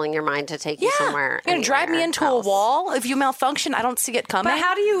controlling your mind to take you somewhere. You're gonna drive me anywhere into else. a wall if you malfunction. I don't see it coming. But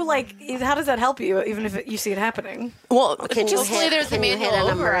how do you how does that help you, even if you see it happening? well, Can you Hopefully there's a can you hit manual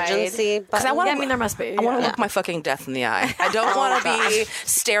an override. emergency? Because I want Yeah, I mean, there must be. I want to yeah. look my fucking death in the eye. I don't want to be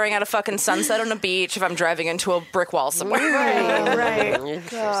staring at a fucking sunset on a beach if I'm driving into a brick wall somewhere. Right.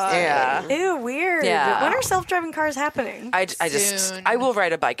 Yeah. Ew, weird. Yeah. When are self-driving cars happening? I just Soon. I will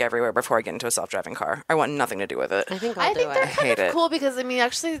ride a bike everywhere before I get into a self-driving car. I want nothing to do with it. I think I I'll think do they're it. kind hate of it. cool because, I mean,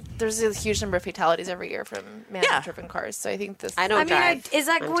 actually, there's a huge number of fatalities every year from manual-driven cars. So I think this. I don't I mean, drive. is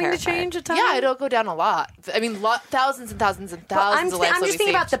that I'm going terrified. to change a ton? Yeah, it'll go down a lot. I mean, thousands and thousands and But thousands of lives I'm will just be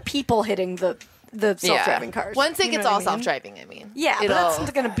thinking about the saved. people hitting the self-driving cars. Once it You gets know what all I mean? self-driving, I mean. Yeah, but it'll.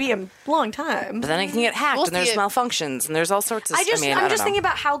 that's going to be a long time. But then it can get hacked We'll and there's see it. malfunctions and there's all sorts of I'm I just don't know. thinking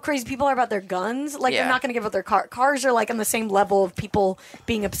about how crazy people are about their guns. Like, Yeah. they're not going to give up their cars are like on the same level of people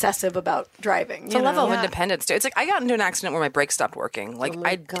being obsessive about driving. It's a level of independence too. It's like I got into an accident where my brakes stopped working. Like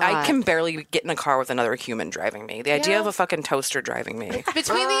I God. can barely get in a car with another human driving me. The idea of a fucking toaster driving me.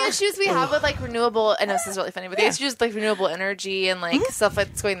 Between the issues we have with like renewable, I know this is really funny, but the issues with like renewable energy and like stuff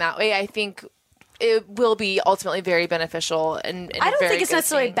that's going that way, I think it will be ultimately very beneficial and I don't very think it's good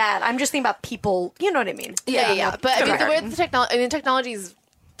necessarily thing. bad. I'm just thinking about people. You know what I mean? Yeah. But I mean, the way Right. the technology, technology's,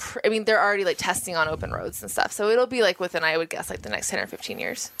 I mean, they're already like testing on open roads and stuff. So it'll be like within, I would guess, like the next 10 or 15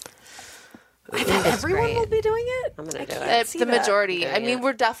 years. Everyone great. will be doing it. I'm gonna do can't it. see The that. majority. I doing mean, it.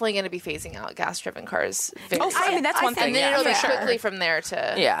 we're definitely going to be phasing out gas-driven cars. Very Oh, I mean that's one thing. and then Yeah, it'll be for sure. quickly from there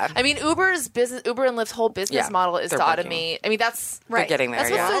to Yeah. I mean, Uber and Lyft's whole business Yeah, model is to they're automate. working. I mean, that's They're getting there.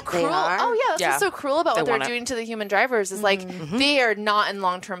 That's what's Yeah. so They cruel. are? Oh yeah, that's Yeah. what's so cruel about They what they're want it. doing to the human drivers. Is like they are not in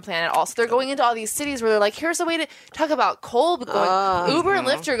long-term plan at all. So they're going into all these cities where they're like, here's a way to talk about coal going. Uber and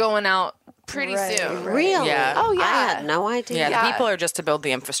Lyft are going out pretty Right, soon. right. Really? Yeah. Oh, yeah. I had no idea. Yeah, Yeah. the people are just to build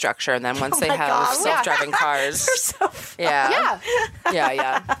the infrastructure, and then once they my have God. self-driving cars, yeah, Yeah,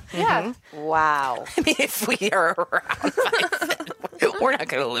 yeah. yeah. Wow. I mean, if we are around, We're not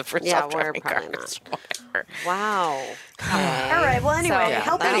going to live for Yeah, we're self-driving probably cars. not. Wow. Okay. All right. Well, anyway,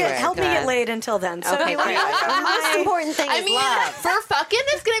 help me get laid until then. So Okay, anyway, the most important thing is love. for fucking,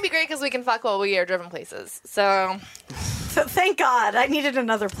 it's going to be great because we can fuck while we are driven places. So thank God, I needed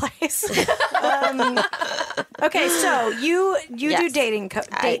another place. Okay, so you do dating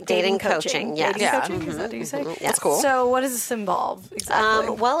dating coaching. Yes. Dating coaching, is that what you say? That's cool. So what does this involve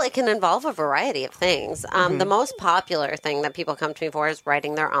exactly? Well, it can involve a variety of things. The most popular thing that people come to me for is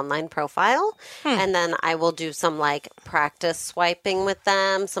writing their online profile. And then I will do some like practice swiping with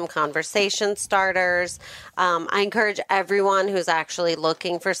them, some conversation starters. I encourage everyone who's actually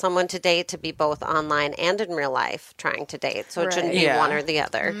looking for someone to date to be both online and in real life trying to date. So it shouldn't be one or the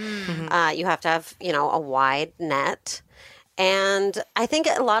other. You have to have, a wide net. And I think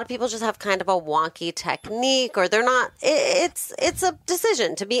a lot of people just have kind of a wonky technique, or they're not. It's a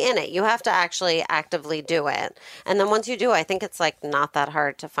decision to be in it. You have to actually actively do it. And then once you do, I think it's like not that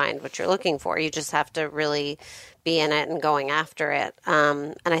hard to find what you're looking for. You just have to really be in it and going after it.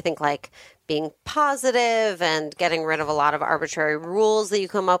 And I think like being positive and getting rid of a lot of arbitrary rules that you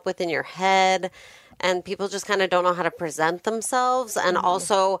come up with in your head. And people just kind of don't know how to present themselves. And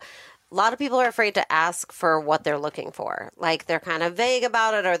also, a lot of people are afraid to ask for what they're looking for. Like they're kind of vague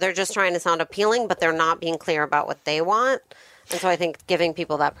about it, or they're just trying to sound appealing, but they're not being clear about what they want. And so I think giving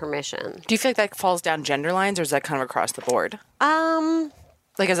people that permission. Do you feel like that falls down gender lines, or is that kind of across the board?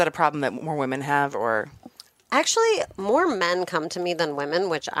 Like, is that a problem that more women have, or? Actually, more men come to me than women,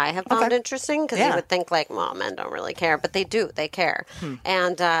 which I have found interesting, because you would think like, well, men don't really care, but they do. They care.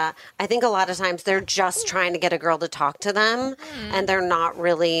 And I think a lot of times they're just trying to get a girl to talk to them, and they're not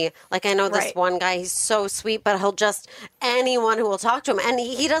really, like I know this one guy, he's so sweet, but he'll just, anyone who will talk to him, and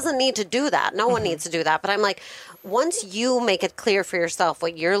he doesn't need to do that. No one needs to do that. But I'm like, once you make it clear for yourself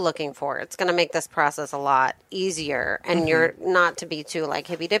what you're looking for, it's going to make this process a lot easier. And you're not to be too like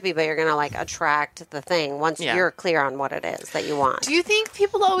hippy dippy, but you're going to like attract the thing once you're clear on what it is that you want. do you think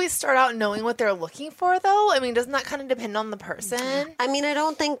people always start out knowing what they're looking for, though? I mean, doesn't that kind of depend on the person? I mean, I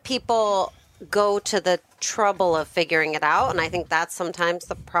don't think people go to the trouble of figuring it out, and I think that's sometimes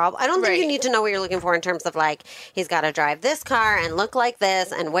the problem. I don't think you need to know what you're looking for in terms of like, he's got to drive this car and look like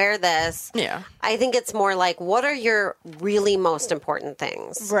this and wear this. Yeah. I think it's more like, what are your really most important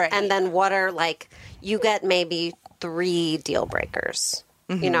things? Right. And then what are like, you get maybe 3 deal breakers.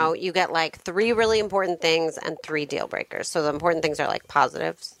 You get like 3 really important things and 3 deal breakers. So the important things are like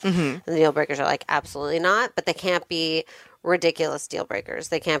positives, and the deal breakers are like absolutely not, but they can't be ridiculous deal breakers.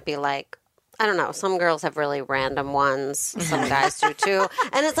 They can't be like, I don't know. Some girls have really random ones. Some guys do too.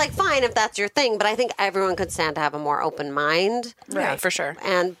 And it's like, fine if that's your thing, but I think everyone could stand to have a more open mind. Yeah, for sure.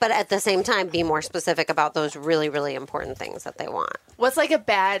 But at the same time, be more specific about those really, really important things that they want. What's like a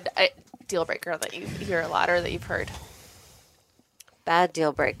bad deal breaker that you hear a lot or that you've heard? Bad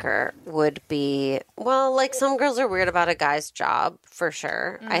deal breaker would be, well, like some girls are weird about a guy's job, for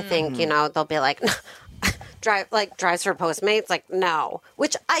sure. I think, they'll be like, drives for Postmates, like, no.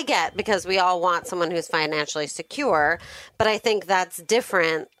 Which I get, because we all want someone who's financially secure, but I think that's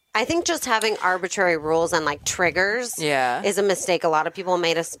different. I think just having arbitrary rules and like triggers is a mistake a lot of people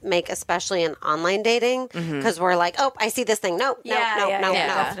make, especially in online dating, because we're like, oh, I see this thing. No,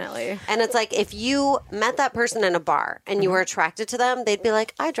 definitely. And it's like, if you met that person in a bar and you were attracted to them, they'd be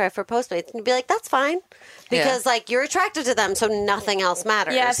like, I drive for Postmates. And you'd be like, that's fine. Because like you're attracted to them, so nothing else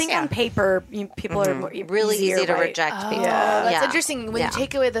matters. Yeah, I think on paper, people are really easy to reject people. That's interesting when you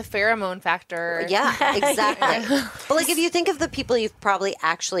take away the pheromone factor. Yeah, exactly. But like if you think of the people you've probably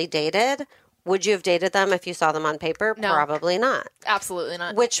actually dated, would you have dated them if you saw them on paper? No. Probably not. Absolutely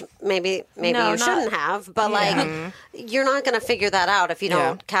not. Which maybe you shouldn't have, but like you're not going to figure that out if you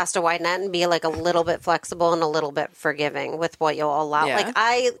don't cast a wide net and be like a little bit flexible and a little bit forgiving with what you'll allow. Yeah.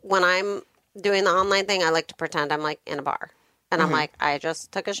 Like when I'm doing the online thing, I like to pretend I'm like in a bar. And I'm like, I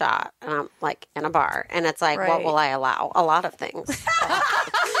just took a shot, and I'm like in a bar, and it's like, what will I allow? A lot of things,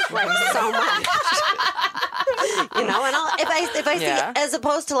 like so much, And if I see, as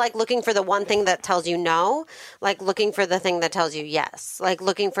opposed to like looking for the one thing that tells you no, like looking for the thing that tells you yes, like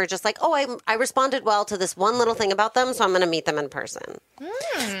looking for just like, oh, I responded well to this one little thing about them, so I'm going to meet them in person.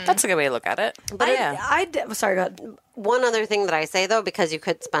 That's a good way to look at it. But sorry, go ahead. One other thing that I say, though, because you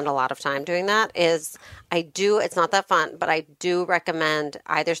could spend a lot of time doing that, is it's not that fun, but I do recommend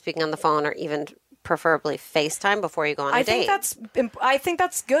either speaking on the phone or even preferably FaceTime before you go on a date. I think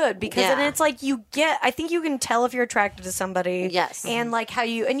that's good because Yeah. then it's like I think you can tell if you're attracted to somebody. Yes. And like how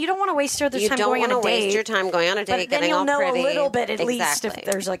you don't want to waste your other You time don't going on want a to date. waste your time going on a date, But then getting you'll all know pretty. a little bit at least Exactly.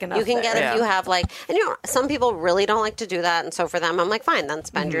 if there's like enough. You can get there. if you have like, and some people really don't like to do that, and so for them, I'm like, fine, then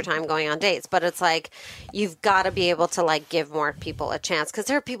spend your time going on dates. But it's like you've got to be able to like give more people a chance because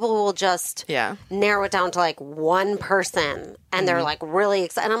there are people who will just narrow it down to like one person, and they're like really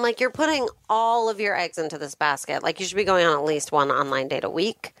excited. And I'm like, you're putting all of your eggs into this basket. Like you should be going on at least one online date a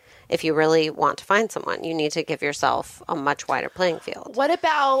week. If you really want to find someone, you need to give yourself a much wider playing field. What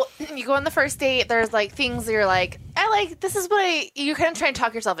about you go on the first date? There's like things that you're like, this is what you kind of try and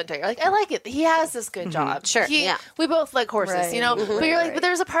talk yourself into it. You're like, I like it. He has this good job. Sure. We both like horses, Right. But you're like, but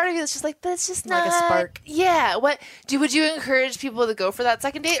there's a part of you that's just like, but it's just not Like a spark. Yeah. Would you encourage people to go for that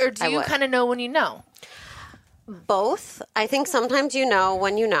second date, or do you kind of know when you know? Both. I think sometimes you know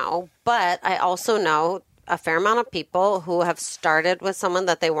when you know, but I also know a fair amount of people who have started with someone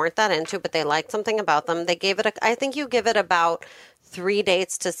that they weren't that into, but they liked something about them. They gave it I think you give it about 3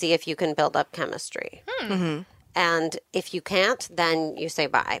 dates to see if you can build up chemistry. And if you can't, then you say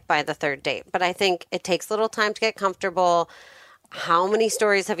bye by the third date. But I think it takes a little time to get comfortable. How many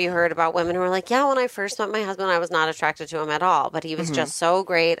stories have you heard about women who are like, yeah, when I first met my husband, I was not attracted to him at all, but he was just so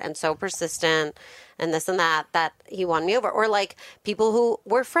great and so persistent and this and that he won me over. Or like people who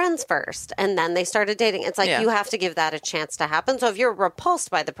were friends first and then they started dating. It's like you have to give that a chance to happen. So if you're repulsed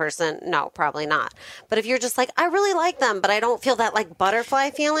by the person, no, probably not. But if you're just like, I really like them, but I don't feel that like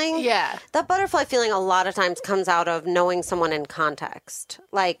butterfly feeling. Yeah. That butterfly feeling a lot of times comes out of knowing someone in context.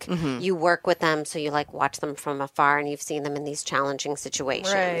 Like you work with them, so you like watch them from afar and you've seen them in these challenging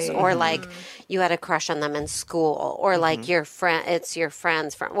situations. Right. Or like you had a crush on them in school, or like it's your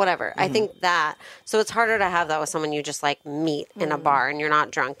friend's friend, whatever. I think that. So it's harder to have that with someone you just like meet in a bar and you're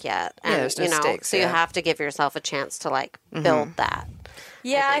not drunk yet. And there's no stakes, so you have to give yourself a chance to like build that.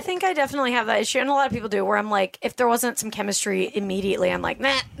 Yeah, I think I definitely have that issue, and a lot of people do. Where I'm like, if there wasn't some chemistry immediately, I'm like,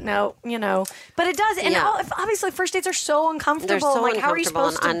 nah, no, But it does, and obviously, first dates are so uncomfortable. They're so like, how are you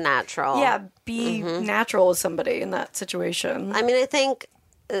uncomfortable supposed and to unnatural. Yeah, be natural with somebody in that situation. I mean, I think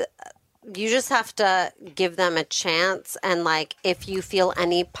you just have to give them a chance. And like, if you feel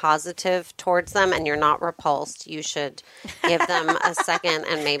any positive towards them and you're not repulsed, you should give them a second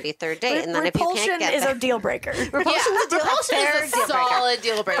and maybe third date. And then if you Repulsion can't get is there, a deal breaker. Repulsion is a solid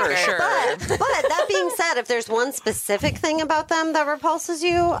deal breaker. For sure. But that being said, if there's one specific thing about them that repulses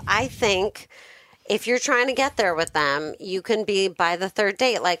you, I think if you're trying to get there with them, you can be by the third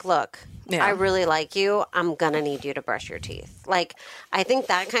date like, look, I really like you. I'm going to need you to brush your teeth. Like, I think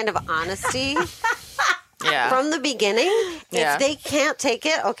that kind of honesty from the beginning, if they can't take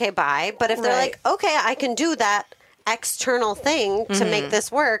it, okay, bye. But if they're like, okay, I can do that external thing to make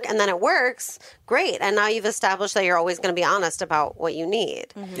this work, and then it works, great. And now you've established that you're always going to be honest about what you need.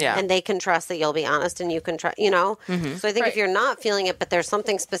 And they can trust that you'll be honest and you can trust, So I think if you're not feeling it, but there's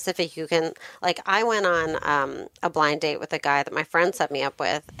something specific you can, like I went on a blind date with a guy that my friend set me up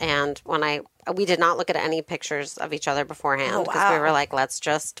with. And when we did not look at any pictures of each other beforehand because we were like, let's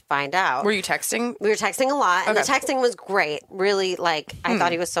just find out. Were you texting? We were texting a lot, and the texting was great. Really, like, I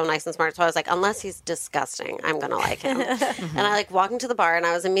thought he was so nice and smart. So I was like, unless he's disgusting, I'm going to like him. And I like walked into the bar, and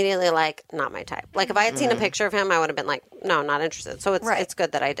I was immediately like, not my type. Like, if I had seen a picture of him, I would have been like, no, not interested. So it's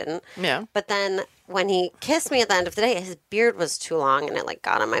good that I didn't. Yeah. But then when he kissed me at the end of the day, his beard was too long, and it like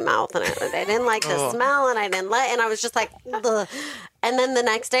got in my mouth, and I didn't like the smell, and and I was just like, ugh. And then the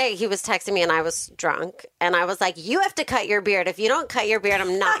next day he was texting me and I was drunk and I was like, you have to cut your beard. If you don't cut your beard,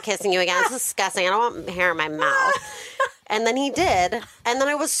 I'm not kissing you again. It's disgusting. I don't want hair in my mouth. And then he did. And then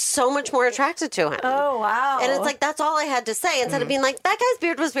I was so much more attracted to him. Oh, wow. And it's like, that's all I had to say. Instead of being like, that guy's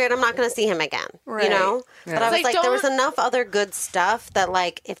beard was weird, I'm not going to see him again. Right. But I was like, there was enough other good stuff that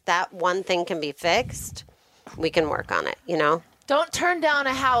like, if that one thing can be fixed, we can work on it, Don't turn down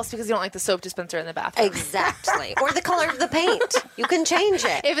a house because you don't like the soap dispenser in the bathroom. Exactly. Or the color of the paint. You can change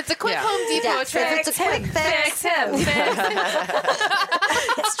it. If it's a quick Home Depot trip, if it's a quick fix. fix him.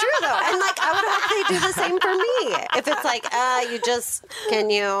 It's true though. And like I would hope they do the same for me. If it's like, can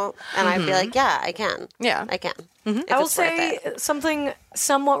you? And I'd be like, yeah, I can. Yeah. I can. I will say something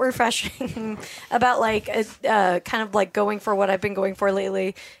somewhat refreshing about like kind of like going for what I've been going for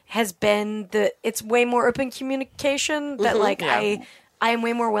lately has been it's way more open communication that like I am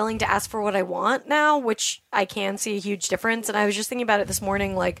way more willing to ask for what I want now, which I can see a huge difference. And I was just thinking about it this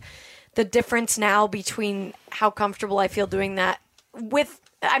morning, like the difference now between how comfortable I feel doing that with,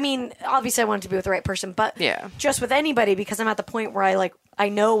 I mean, obviously I want it to be with the right person, but just with anybody, because I'm at the point where I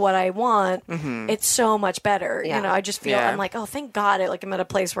know what I want. It's so much better. I just feel I'm like, oh, thank God I'm at a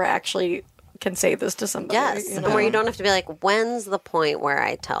place where I actually can say this to somebody. Yes, you and know? where you don't have to be like, when's the point where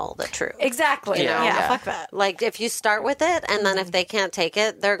I tell the truth? Exactly. Yeah, fuck that. Like, if you start with it, and then if they can't take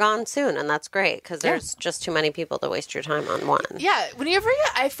it, they're gone soon, and that's great, because there's just too many people to waste your time on one. Yeah, whenever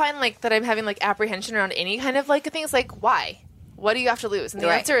I find like that I'm having like apprehension around any kind of like things, like why? What do you have to lose? And the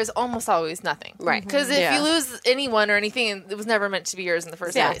answer is almost always nothing. Right. Because if you lose anyone or anything, it was never meant to be yours in the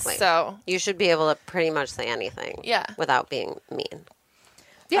first place. So you should be able to pretty much say anything. Yeah. Without being mean.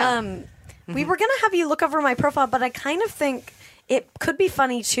 yeah. We were going to have you look over my profile, but I kind of think it could be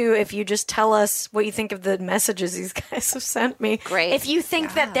funny, too, if you just tell us what you think of the messages these guys have sent me. Great. If you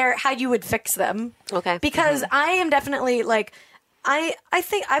think that they're, how you would fix them. Okay. Because I am definitely, like, I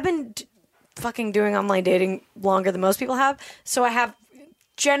think I've been fucking doing online dating longer than most people have, so I have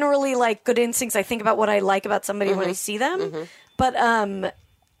generally, like, good instincts. I think about what I like about somebody when I see them. But,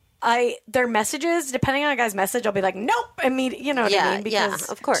 their messages, depending on a guy's message, I'll be like, nope. I mean, you know what I mean? Because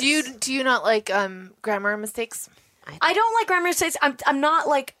of course. Do you not like grammar mistakes? I don't like grammar mistakes. I'm not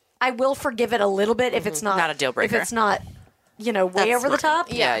like, I will forgive it a little bit if it's not Not a deal breaker. If it's not, way That's over the smart. top.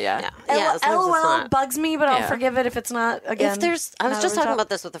 Yeah. Yeah, as long as it's LOL not. bugs me, but I'll forgive it if it's not. Again, If there's, I was not just over the talking top. about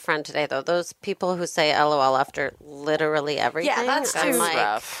this with a friend today, though. Those people who say LOL after literally everything. Yeah, that's I'm too like,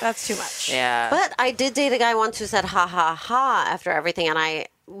 rough. That's too much. Yeah. But I did date a guy once who said ha ha ha after everything, and I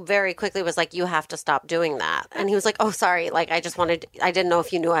very quickly was like, you have to stop doing that. And he was like, oh, sorry. Like, I didn't know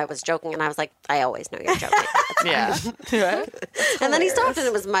if you knew I was joking. And I was like, I always know you're joking. yeah. And then he stopped, and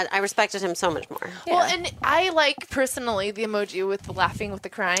it was I respected him so much more. Well, and I like personally the emoji with the laughing with the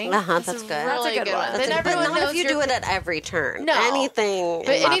crying. That's It's good. a That's really a good one. Then But everyone not knows if you you're do it at every turn. No. Anything.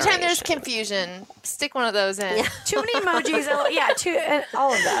 But in anytime there's moderation. confusion, stick one of those in. Too many emojis.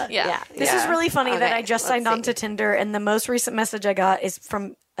 All of that. Yeah. This is really funny that Okay, I just let's signed on see. to Tinder, and the most recent message I got is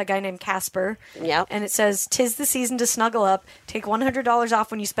from a guy named Casper. Yep. And it says, "'Tis the season to snuggle up. Take $100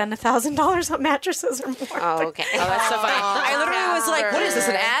 off when you spend $1,000 on mattresses or more." Oh, okay. Oh, that's so funny. I literally was like, what is this,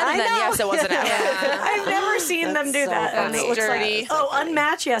 an ad? And then, yes, it was an ad. I've never seen them do so that. And funny. it looks Dirty. like,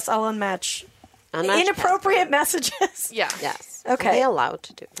 unmatch. Yes, I'll unmatch. Unmatched Inappropriate messages. Yeah. Yes. Okay. Are they allowed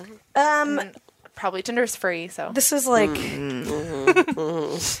to do that? Probably Tinder's free, so. This is like,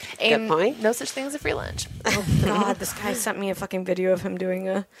 And point. no such thing as a free lunch. God, this guy sent me a fucking video of him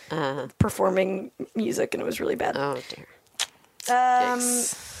doing performing music, and it was really bad. Oh, dear.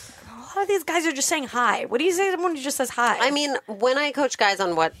 A lot of these guys are just saying hi. What do you say to someone who just says hi? I mean, when I coach guys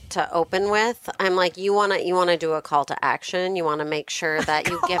on what to open with, I'm like, you want to do a call to action. You want to make sure that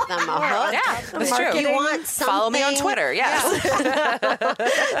you give them a hook. Yeah, that's true. You want something. Follow me on Twitter. Yes.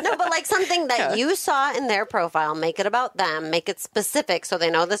 No, but like something that you saw in their profile. Make it about them. Make it specific so they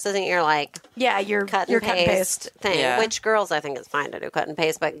know this isn't your like yeah, you're cut you're and cut paste thing. Yeah. Which girls I think is fine to do cut and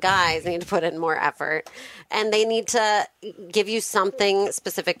paste, but guys need to put in more effort, and they need to give you something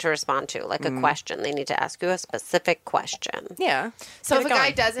specific to respond to, like a question. They need to ask you a specific question. Yeah. So if Get a it guy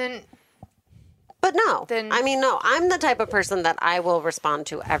going. doesn't, But no, Then- I mean, no, I'm the type of person that I will respond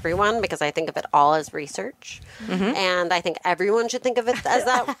to everyone because I think of it all as research. And I think everyone should think of it as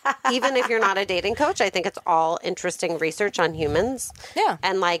that. Even if you're not a dating coach, I think it's all interesting research on humans. Yeah.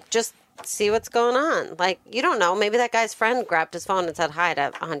 And like, just see what's going on. Like, you don't know. Maybe that guy's friend grabbed his phone and said hi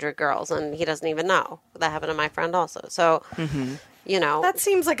to 100 girls and he doesn't even know. That happened to my friend also. So, you know. that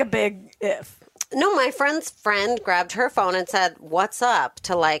seems like a big if. No, my friend's friend grabbed her phone and said, "What's up?"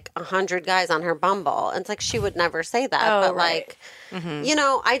 to like 100 guys on her Bumble. And it's like she would never say that. But right. like, you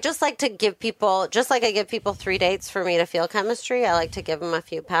know, I just like to give people, just like I give people 3 dates for me to feel chemistry, I like to give them a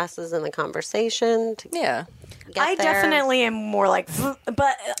few passes in the conversation to Yeah. get I there. definitely am more like,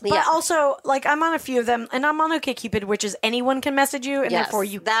 but Yeah. also like I'm on a few of them, and I'm on OkCupid, which is anyone can message you, and Yes, therefore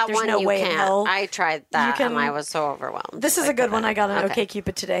you that there's one no you way in can't. hell. I tried that can- and I was so overwhelmed. This is a good one I got on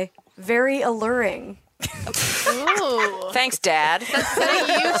OkCupid today. Very alluring. ooh, Thanks, Dad. is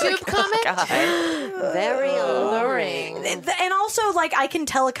that a YouTube comment? Very alluring. And also, like, I can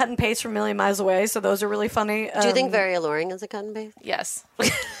tell a cut and paste from a million miles away, so those are really funny. Do you think very alluring is a cut and paste? Yes.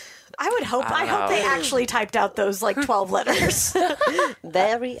 I would hope. I hope they actually typed out those like 12 letters.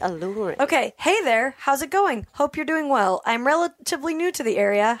 Very alluring. Okay. Hey there. How's it going? Hope you're doing well. I'm relatively new to the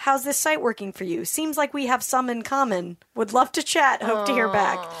area. How's this site working for you? Seems like we have some in common. Would love to chat. Hope to hear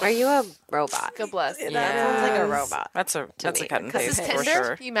back. Are you a robot? God bless. That sounds like a robot. That's a me. cut and This paste is for Tinder?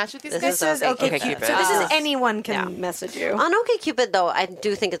 sure. You match with these This guys? is This is OkCupid. OkCupid. OkCupid. So this is anyone can Yeah. message you. On OkCupid, though, I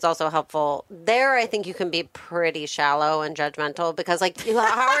do think it's also helpful. There, I think you can be pretty shallow and judgmental because, like,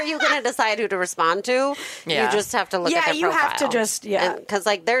 how are you going to decide who to respond to? Yeah. You just have to look Yeah, at their you profile. have to just- yeah. Because,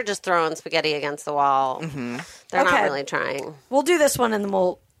 like, they're just throwing spaghetti against the wall. They're not Okay. really trying. We'll do this one and then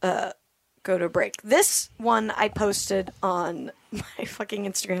we'll go to break. This one I posted on my fucking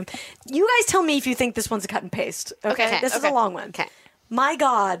Instagram. You guys tell me if you think this one's a cut and paste. Okay. This is a long one. Okay. My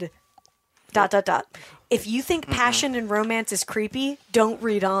God. ... If you think passion and romance is creepy, don't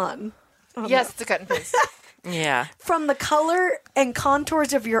read on. Yes, it's a cut and paste. Yeah. From the color and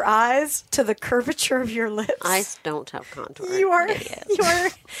contours of your eyes to the curvature of your lips. I don't have contour.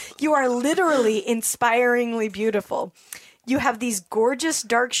 You are literally inspiringly beautiful. You have these gorgeous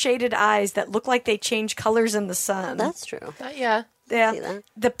dark shaded eyes that look like they change colors in the sun. That's true. Yeah. Yeah. See that?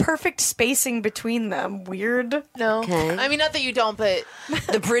 The perfect spacing between them. Weird. No. Okay. I mean, not that you don't, but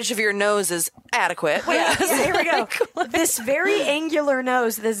The bridge of your nose is adequate. Yeah, here we go. This very angular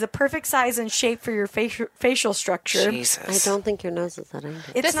nose that is the perfect size and shape for your facial structure. Jesus. I don't think your nose is that angle.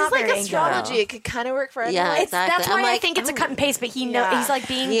 It's this not is like very astrology. angular. It could kind of work for Yeah, everyone. exactly. That's why I'm I like, think it's a cut and paste, but he's like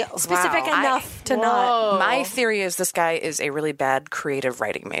being Yeah, specific wow. enough to not. My theory is this guy is a really bad creative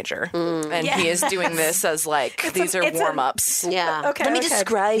writing major. And he is doing this as like, these are it's a- warm-ups. Yeah. Okay, Let me okay.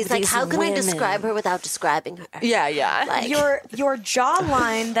 describe He's like, these how can I women. describe her without describing her? Yeah, yeah. Like, Your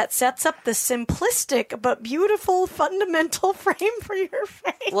jawline that sets up the simplistic but beautiful fundamental frame for your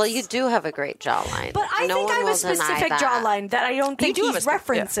face. well, you do have a great jawline. But I No think one I have will a deny specific that. jawline that I don't think do he's have a spe-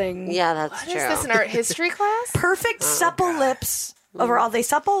 yeah. referencing. Yeah, that's What true. is this, an art history class? Perfect supple lips. Overall, are they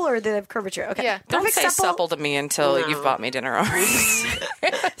supple or do they have curvature? Okay. Yeah. Don't Perfect say supple to me until you've bought me dinner already.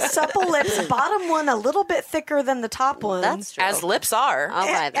 supple lips. Bottom one a little bit thicker than the top one. That's true. As lips are. I'll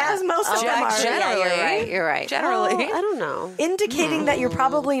buy that. As most of them are. Yeah, you're right. Generally. Well, I don't know. Indicating that you're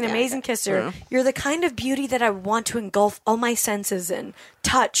probably an amazing kisser. You're the kind of beauty that I want to engulf all my senses in.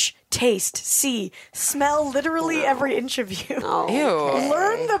 Touch, taste, see, smell literally every inch of you. Ew.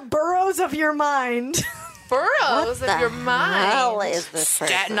 Learn the burrows of your mind. Burrows of your mind. Hell is this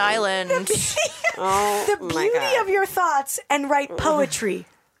Staten person? Island. Oh, The my beauty God. of your thoughts and write poetry.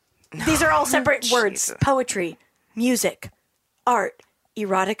 These are all separate words. Poetry, music, art,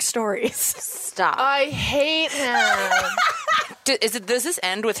 erotic stories. Stop. I hate him. Does this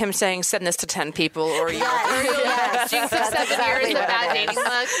end with him saying, send this to 10 people? Or you Yes. Doing 6-7 years of bad dating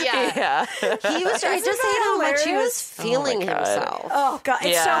luck. Yeah. Yeah. He was. I just hate how much he was feeling himself. Oh god,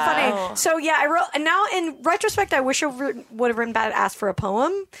 it's so Yeah. funny. So yeah, I wrote. And now in retrospect, I wish I would have written back, asked for a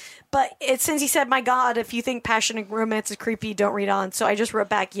poem. But since he said, "My God, if you think passion and romance is creepy, don't read on." So I just wrote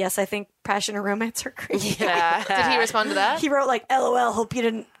back, "Yes, I think passion and romance are creepy." Yeah. Did he respond to that? He wrote like, "LOL, hope you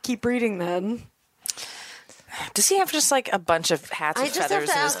didn't keep reading then." Does he have just like a bunch of hats I with just have feathers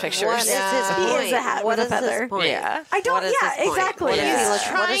to in his ask, pictures? what is his He point? is a hat What with a is his feather. point? Yeah. I don't. What is Yeah, his point? exactly. What is he He's look- what does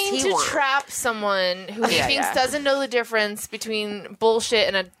trying he to want? trap someone who he Yeah, thinks yeah. doesn't know the difference between bullshit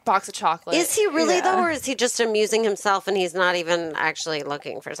and a box of chocolate. Is he really though, or is he just amusing himself and he's not even actually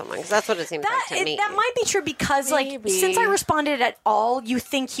looking for someone? Because that's what it seems like to me. That might be true because, Maybe. like, since I responded at all, you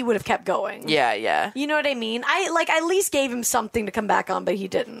think he would have kept going. Yeah, yeah. You know what I mean? I at least gave him something to come back on, but he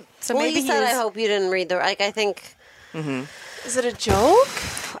didn't. So well, maybe he said, is- "I hope you didn't read the." Like, I think. Is it a joke?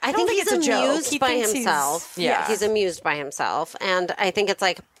 I don't think think he's it's a joke. amused He by thinks himself. Yeah. He's amused by himself, and I think it's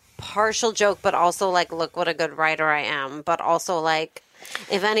like partial joke, but also like, look what a good writer I am. But also like,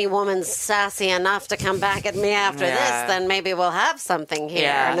 if any woman's sassy enough to come back at me after Yeah. this, then maybe we'll have something here.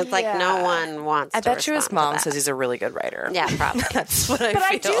 Yeah. And it's like no one wants. I to bet you his respond to mom that. says he's a really good writer. Yeah, probably. That's what I But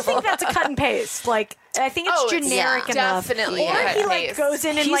feel. I do think that's a cut and paste. Like, I think it's Oh, it's generic enough. definitely Or a cut he and like paste. goes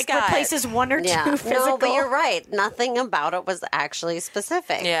in and He's like got- replaces one or Yeah. two physical. No, but you're right. Nothing about it was actually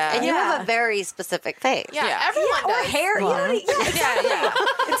specific. Yeah. And you Yeah. have a very specific face. Yeah, Yeah. everyone or does. hair. You know, yeah, Yeah, yeah.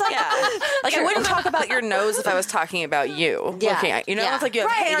 it's like Yeah. Like, I wouldn't talk about your nose if I was talking about you. Yeah. Looking at, you know, Yeah. it's like you have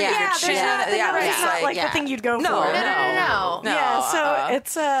right. hair, Yeah, you have your there's chin. not, the yeah, nose it's is not like yeah. the thing you'd go No, for. No. Yeah, so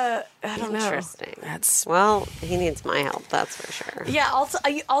it's I don't know. Interesting. That's Well, he needs my help, that's for sure. Yeah,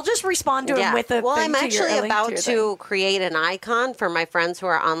 I'll just respond to him with a well, thing I'm to your- actually a link about your to create an icon for my friends who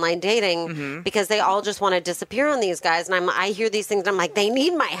are online dating because they all just want to disappear on these guys, and I hear these things and I'm like, they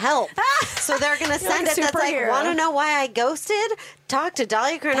need my help. So they're gonna send like a it that's like, superhero. want to know why I ghosted? Talk to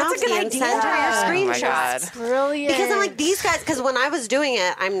Daliya That's a Karnofsky good and send her idea. your Oh my screenshots. God. Brilliant. Because I'm like, these guys, because when I was doing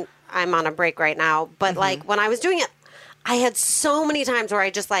it, I'm on a break right now, but like when I was doing it, I had so many times where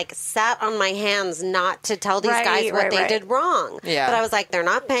I just like sat on my hands not to tell these Right, guys what right, they right. did wrong. Yeah. But I was like, they're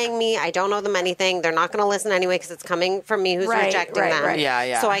not paying me. I don't owe them anything. They're not going to listen anyway because it's coming from me who's Right, rejecting right, them. right. Yeah,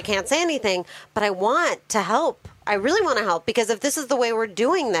 yeah. So I can't say anything, but I want to help. I really want to help because if this is the way we're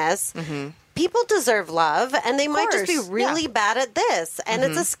doing this, people deserve love and they might just be course, really bad at this. And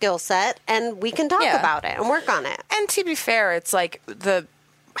it's a skill set and we can talk Yeah. about it and work on it. And to be fair, it's like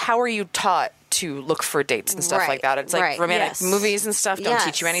how are you taught to look for dates and stuff Right, like that? It's like right, romantic yes. movies and stuff don't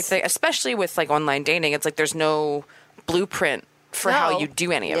teach you Yes. anything, especially with like online dating. It's like there's no blueprint for how you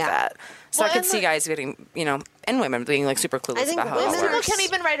do any of that. So I could see guys getting, and women being like super clueless about how it People works. can't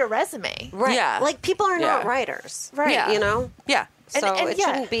even write a resume. Right. Yeah. Like, people are not writers. Right. Yeah. Yeah. So And it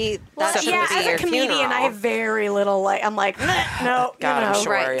shouldn't be that Well, shouldn't be as your a comedian, funeral. I have very little, I'm like, no, God, I'm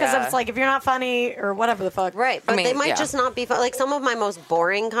sure, Because yeah. it's like, if you're not funny or whatever the fuck. Right, but mean, they might yeah. just not be fun. Like, some of my most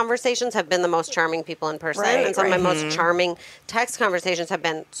boring conversations have been the most charming people in person, Right, and some of my right. most charming text conversations have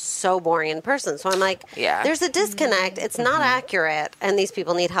been so boring in person. So I'm like, there's a disconnect. It's not accurate, and these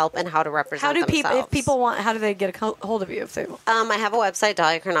people need help in how to represent How do themselves. if people want, how do they get a hold of you? If they I have a website,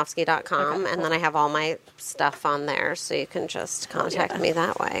 DaliaKarnofsky.com, and then I have all my stuff on there, so you can just contact me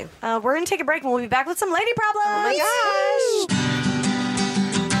that way. We're going to take a break, and we'll be back with some lady problems. Oh my gosh!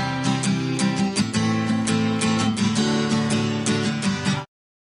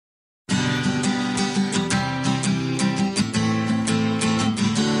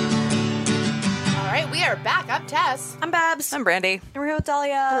 All right, we are back. I'm Tess. I'm Babs. I'm Brandy. And we're here with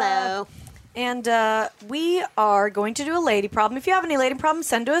Dahlia. Hello. And we are going to do a lady problem. If you have any lady problems,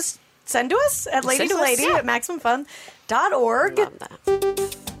 send to us at lady to lady at MaximumFun.org. Love that.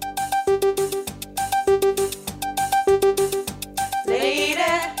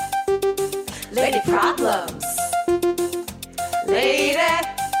 Lady problems.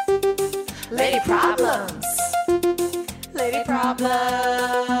 Lady problems. Lady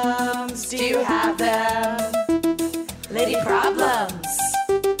problems. Do you have them? Lady problems.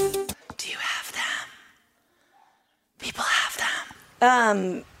 Do you have them? People have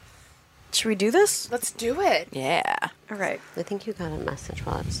them. Should we do this? Let's do it. Yeah. All right. I think you got a message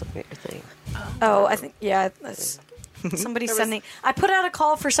while I was looking at your thing. Oh, I think, that's somebody sending. I put out a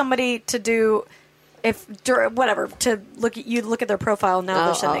call for somebody to do, to look at their profile. Now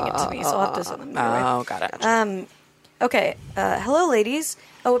they're sending it to me, so I'll have to send them. Oh, got it. Okay. Hello, ladies.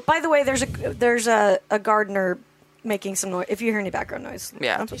 Oh, by the way, there's a gardener making some noise. If you hear any background noise,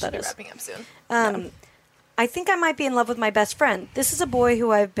 Yeah. that's what that is. Wrapping up soon. I think I might be in love with my best friend. This is a boy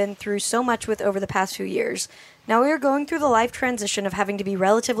who I've been through so much with over the past few years. Now we are going through the life transition of having to be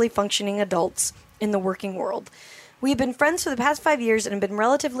relatively functioning adults in the working world. We have been friends for the past 5 years and have been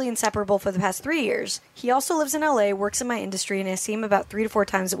relatively inseparable for the past 3 years. He also lives in LA, works in my industry, and I see him about 3 to 4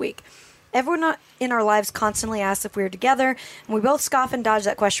 times a week. Everyone in our lives constantly asks if we are together, and we both scoff and dodge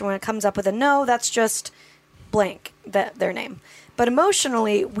that question when it comes up with a no, that's just blank, their name. But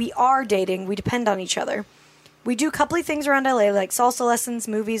emotionally, we are dating, we depend on each other. We do coupley things around LA, like salsa lessons,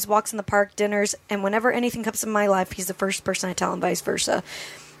 movies, walks in the park, dinners, and whenever anything comes in my life, he's the first person I tell and vice versa.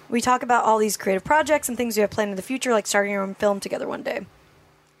 We talk about all these creative projects and things we have planned in the future, like starting our own film together one day.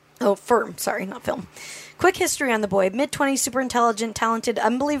 Oh, firm. Sorry, not film. Quick history on the boy. Mid-20s, super intelligent, talented,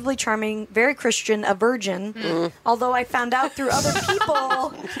 unbelievably charming, very Christian, a virgin. Although I found out through other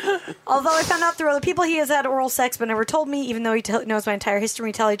people he has had oral sex but never told me, even though he knows my entire history.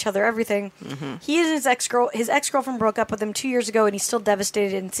 We tell each other everything. He and his ex-girlfriend broke up with him 2 years ago, and he's still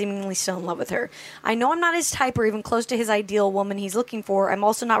devastated and seemingly still in love with her. I know I'm not his type or even close to his ideal woman he's looking for. I'm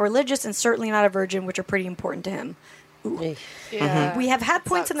also not religious and certainly not a virgin, which are pretty important to him. Yeah. We have had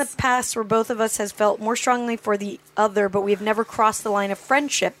points in the past where both of us has felt more strongly for the other, but we have never crossed the line of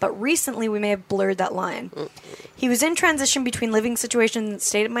friendship. But recently, we may have blurred that line. He was in transition between living situations and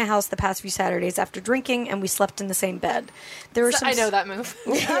stayed at my house the past few Saturdays after drinking, and we slept in the same bed. There were some. I know that move.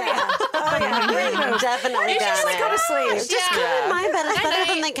 Definitely done it. Go to sleep. Just come in my bed. It's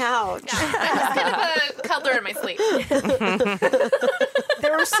better than the couch. I'm just gonna put a cuddler in my sleep.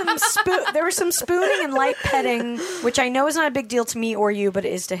 There was some spooning and light petting, which I know is not a big deal to me or you, but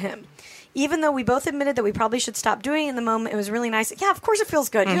it is to him. Even though we both admitted that we probably should stop doing it in the moment, it was really nice. Yeah, of course it feels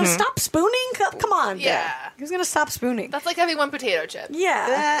good. You're going to stop spooning? Come on. Yeah. Who's going to stop spooning? That's like having one potato chip.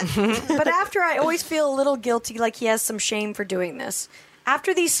 Yeah. But after, I always feel a little guilty, like he has some shame for doing this.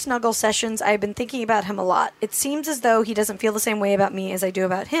 After these snuggle sessions, I've been thinking about him a lot. It seems as though he doesn't feel the same way about me as I do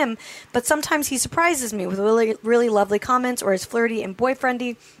about him, but sometimes he surprises me with really, really lovely comments or is flirty and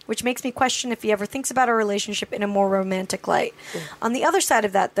boyfriendy, which makes me question if he ever thinks about our relationship in a more romantic light. On the other side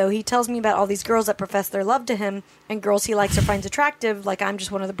of that, though, he tells me about all these girls that profess their love to him and girls he likes or finds attractive, like I'm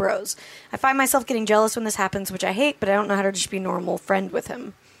just one of the bros. I find myself getting jealous when this happens, which I hate, but I don't know how to just be a normal friend with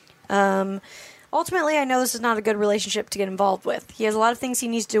him. Ultimately, I know this is not a good relationship to get involved with. He has a lot of things he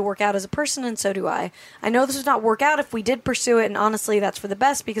needs to work out as a person, and so do I. I know this would not work out if we did pursue it, and honestly, that's for the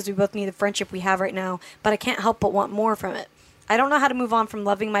best because we both need the friendship we have right now, but I can't help but want more from it. I don't know how to move on from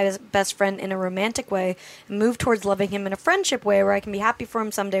loving my best friend in a romantic way and move towards loving him in a friendship way where I can be happy for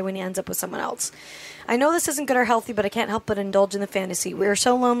him someday when he ends up with someone else. I know this isn't good or healthy, but I can't help but indulge in the fantasy. We are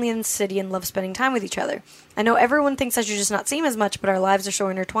so lonely in the city and love spending time with each other. I know everyone thinks I should just not see him as much, but our lives are so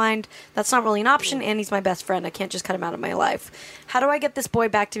intertwined. That's not really an option, and he's my best friend. I can't just cut him out of my life. How do I get this boy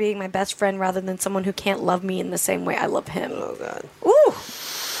back to being my best friend rather than someone who can't love me in the same way I love him? Oh, God. Ooh!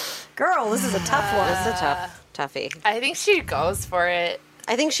 Girl, this is a tough one. This is a toughie. I think she goes for it.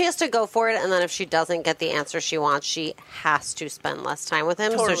 I think she has to go for it, and then if she doesn't get the answer she wants, she has to spend less time with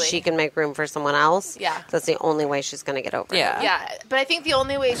him so she can make room for someone else. Yeah. That's the only way she's going to get over it. Yeah, but I think the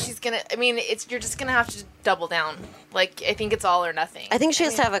only way she's going to... I mean, you're just going to have to double down. Like, I think it's all or nothing. I think she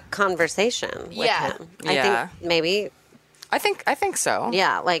has to have a conversation with him. I think maybe... I think so.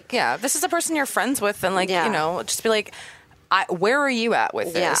 Yeah, like... Yeah, this is a person you're friends with, and, like, you know, just be like... where are you at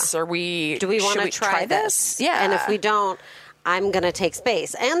with this? Do we want to try this? Yeah. And if we don't, I'm going to take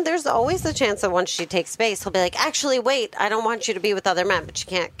space. And there's always the chance that once she takes space, he'll be like, actually, wait, I don't want you to be with other men. But you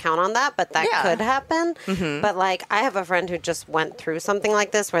can't count on that. But that could happen. Mm-hmm. But, like, I have a friend who just went through something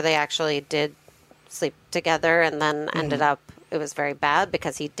like this where they actually did sleep together and then ended up, it was very bad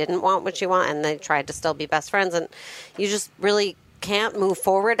because he didn't want what she wanted. And they tried to still be best friends. And you just really can't move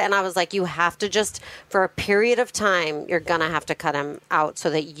forward. And I was like, you have to just, for a period of time, you're going to have to cut him out so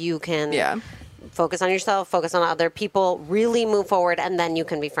that you can focus on yourself, focus on other people, really move forward, and then you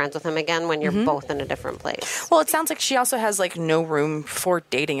can be friends with him again when you're both in a different place. Well, it sounds like she also has, like, no room for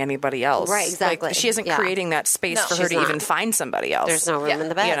dating anybody else. Right, exactly. Like, she isn't creating that space for her to even find somebody else. There's no room in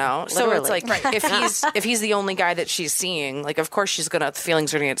the bed. You know? Literally. So it's like, if he's the only guy that she's seeing, like, of course the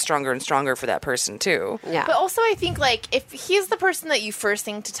feelings are going to get stronger and stronger for that person, too. Yeah. But also, I think, like, if he's the person that you first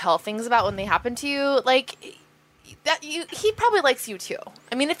think to tell things about when they happen to you, like... he probably likes you too.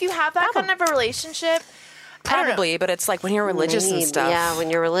 I mean, if you have that kind of a relationship, probably, but it's like when you're religious and stuff. Yeah, when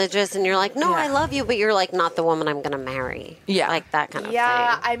you're religious and you're like, no, I love you, but you're like not the woman I'm going to marry. Yeah, like that kind of thing.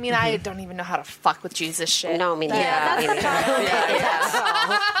 Yeah, I mean, I don't even know how to fuck with Jesus shit. No, me neither. That's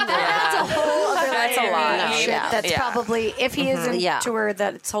a whole other That's a lot. shit. That's probably if he is into her,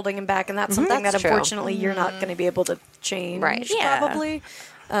 that it's holding him back, and that's something that unfortunately you're not going to be able to change. Right? Probably.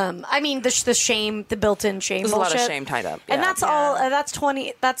 I mean, the shame, the built-in shame. There's bullshit. a lot of shame tied up, and that's all. That's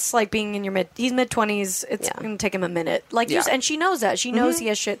 20. That's like being in your he's mid-20s. It's gonna take him a minute. Like you, and she knows that. She knows he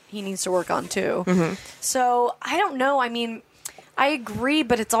has shit he needs to work on too. So I don't know. I mean, I agree,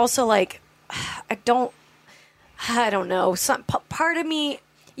 but it's also like I don't know. Some part of me.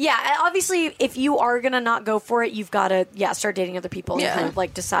 Yeah, obviously, if you are gonna not go for it, you've got to start dating other people and kind of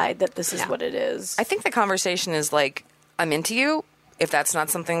like decide that this is what it is. I think the conversation is like, I'm into you. If that's not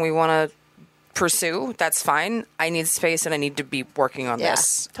something we want to pursue, that's fine. I need space and I need to be working on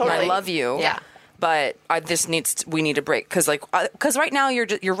this. Totally. And I love you. Yeah. But we need a break because right now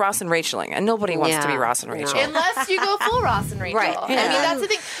you're Ross and Racheling, and nobody wants to be Ross and Rachel unless you go full Ross and Rachel. Right. I mean, that's the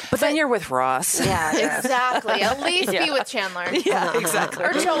thing. But then you're with Ross. Yeah, exactly. At least be with Chandler. Yeah, exactly.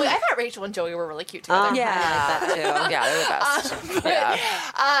 Or Joey. I thought Rachel and Joey were really cute together. Yeah, I like that too. Yeah, they're the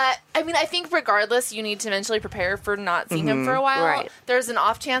best. I mean, I think regardless, you need to mentally prepare for not seeing him for a while. Right. There's an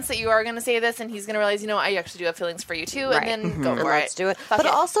off chance that you are going to say this, and he's going to realize, I actually do have feelings for you too, and then go for Let's do it. But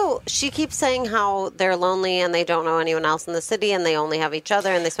also, she keeps saying how they're lonely and they don't know anyone else in the city and they only have each other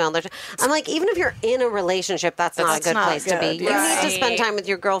and they spend all their time. I'm like, even if you're in a relationship, that's not a good place to be. You need to spend time with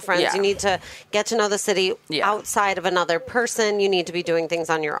your girlfriends. Yeah. You need to get to know the city outside of another person. You need to be doing things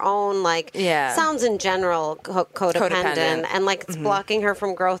on your own. Like, sounds in general codependent. And like it's blocking her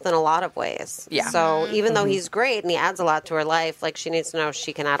from growth in a lot of ways. Yeah. So even though he's great and he adds a lot to her life, like she needs to know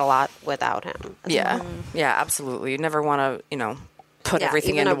she can add a lot without him. Yeah. Yeah, absolutely. You never want to, put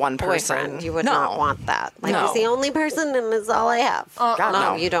everything into one person. You would not want that. Like, he's the only person and it's all I have. God,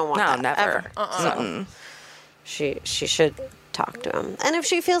 no. You don't want that. Never. Ever. So she should talk to him. And if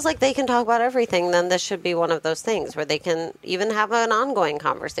she feels like they can talk about everything, then this should be one of those things where they can even have an ongoing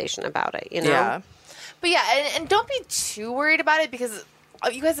conversation about it, Yeah. But and don't be too worried about it because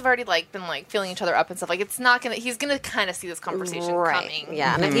you guys have already been feeling each other up and stuff. Like it's not gonna. He's gonna kind of see this conversation coming.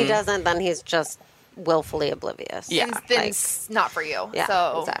 Yeah, and if he doesn't, then he's just willfully oblivious. Yeah, then it's not for you. Yeah,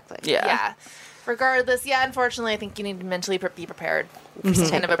 so exactly. Yeah. Regardless, unfortunately, I think you need to mentally be prepared for some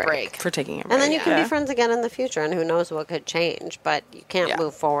kind of a break. For taking a break. And then you can be friends again in the future, and who knows what could change, but you can't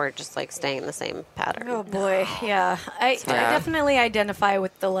move forward just staying in the same pattern. Oh boy, yeah. I definitely identify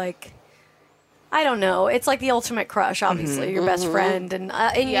with the I don't know. It's like the ultimate crush, obviously, your best friend,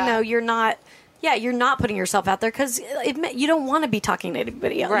 and you're not. Yeah, you're not putting yourself out there because you don't want to be talking to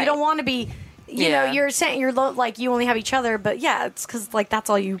anybody else. Right. You don't want to be you know, you're saying like you only have each other, but yeah, it's because like that's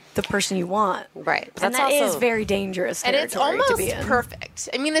all the person you want, right? But and that is very dangerous, and it's almost perfect.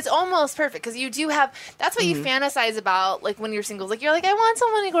 I mean, it's almost perfect because you do have. That's what you fantasize about, like when you're singles. Like you're like, I want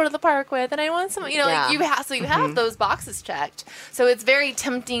someone to go to the park with, and I want someone, you know, like you have. So you have those boxes checked. So it's very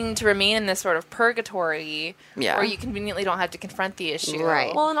tempting to remain in this sort of purgatory, where you conveniently don't have to confront the issue,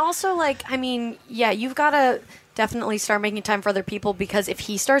 right? Well, and also like, I mean, you've got to definitely start making time for other people because if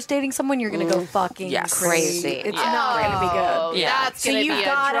he starts dating someone, you're going to go fucking crazy. It's not going to be good. Yeah. That's so you've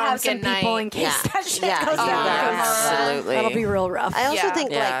got to have some people in case that shit goes down. Absolutely. That'll be real rough. I also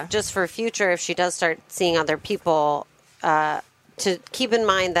think, like, just for future, if she does start seeing other people, to keep in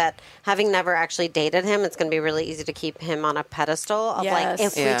mind that having never actually dated him, it's going to be really easy to keep him on a pedestal of like,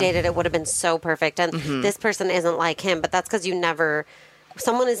 if we dated, it would have been so perfect. And this person isn't like him, but that's because you never...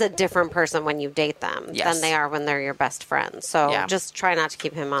 Someone is a different person when you date them than they are when they're your best friends. So just try not to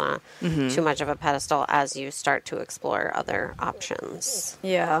keep him on a too much of a pedestal as you start to explore other options.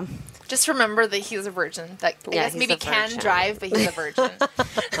 Yeah. Just remember that he's a virgin. That I guess maybe can drive, but he's a virgin.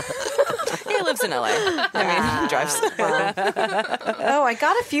 He lives in LA. I mean, he drives. Oh, I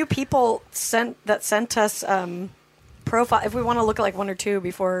got a few people sent us profile. If we want to look at like one or two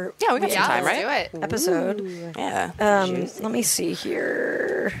before, we got some time, right? Let's do it. Episode. Ooh, yeah. Let me see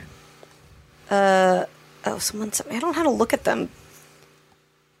here. Someone sent me. I don't know how to look at them.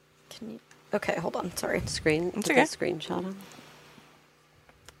 Can you? Okay, hold on. Sorry. Screenshot them.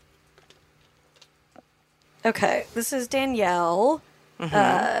 Okay, this is Danielle,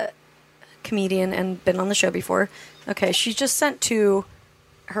 comedian and been on the show before. Okay, she just sent to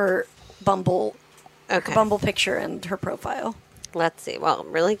her Bumble. Okay. Bumble picture and her profile. Let's see. Well,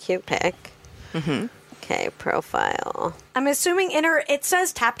 really cute pic. Okay, profile. I'm assuming it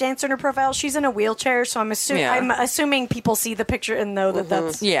says tap dancer in her profile. She's in a wheelchair, so I'm assuming people see the picture and know that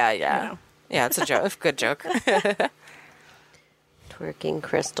that's yeah. You know. Yeah, it's a joke. Good joke. Twerking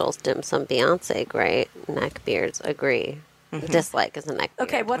crystals, dim sum, Beyonce, great. Neckbeards, agree. Dislike is a neckbeard.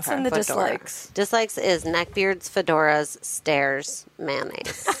 Okay, what's in the Fedora. dislikes? Dislikes is neckbeards, fedoras, stairs,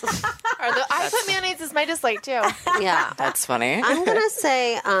 mayonnaise. I put mayonnaise as my dislike too. Yeah. That's funny. I'm going to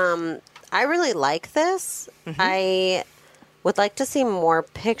say I really like this. I would like to see more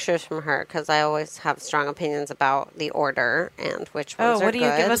pictures from her because I always have strong opinions about the order and which ones are what do you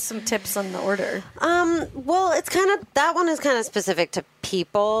good. give us some tips on the order? Well, it's that one is kind of specific to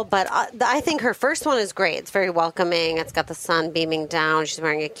people, but I think her first one is great. It's very welcoming. It's got the sun beaming down. She's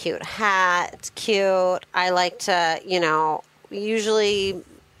wearing a cute hat. It's cute. I like to, usually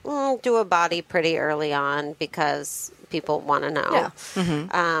do a body pretty early on because people want to know.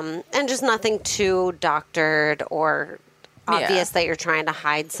 Yeah. And just nothing too doctored or obvious that you're trying to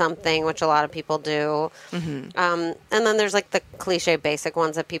hide something, which a lot of people do. And then there's like the cliche basic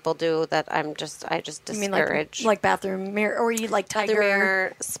ones that people do that I just discourage. Like bathroom mirror, or you like tiger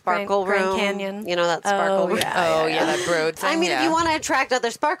mirror, sparkle Grand room, Canyon. You know that sparkle room. Yeah, that broad thing. I mean, if you want to attract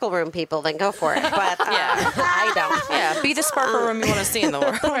other sparkle room people, then go for it. But I don't. Yeah, be the sparkle room you want to see in the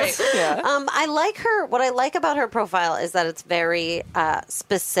world. Right. Yeah. I like her. What I like about her profile is that it's very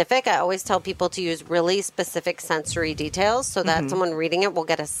specific. I always tell people to use really specific sensory details so that someone reading it will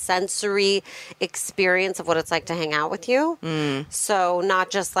get a sensory experience of what it's like to hang out with you. So not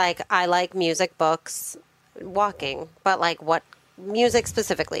just like, I like music, books, walking, but like what music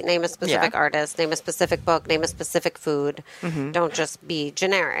specifically. Name a specific artist, name a specific book, name a specific food. Don't just be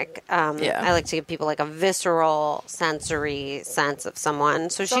generic. I like to give people like a visceral sensory sense of someone.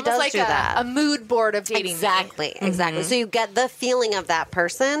 So she does like do that. A mood board of dating. Exactly. So you get the feeling of that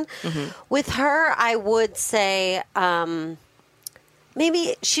person. With her, I would say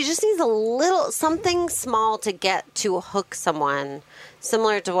maybe she just needs a little something small to get to hook someone.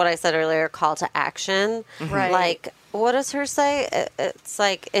 Similar to what I said earlier, call to action. Right. Like, what does her say? It's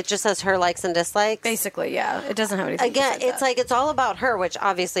like, it just says her likes and dislikes. Basically, yeah. It doesn't have anything Again, it's like, it's all about her, which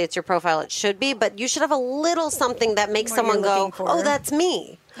obviously it's your profile. It should be, but you should have a little something that makes someone go, oh, that's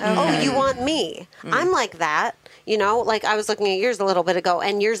me. Oh, you want me. I'm like that. Like I was looking at yours a little bit ago,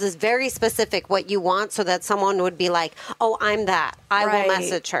 and yours is very specific what you want so that someone would be like, oh, I'm that. I will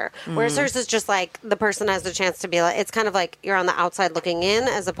message her. Whereas hers is just like the person has the chance to be like, it's kind of like you're on the outside looking in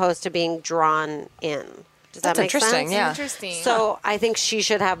as opposed to being drawn in. Does that make sense? Yeah. Interesting. So I think she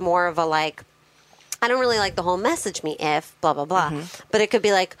should have more of a like, I don't really like the whole message me if, blah, blah, blah. But it could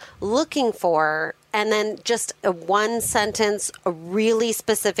be like looking for, and then just a one sentence, a really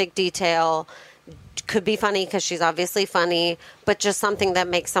specific detail. Could be funny because she's obviously funny, but just something that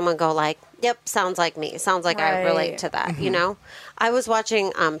makes someone go like, yep, sounds like me. Sounds like I relate to that, I was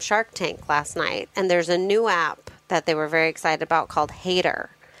watching Shark Tank last night, and there's a new app that they were very excited about called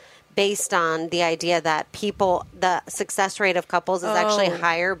Hater. based on the idea that the success rate of couples is actually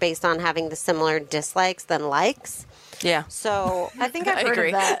higher based on having the similar dislikes than likes. Yeah. So I think I've heard agree.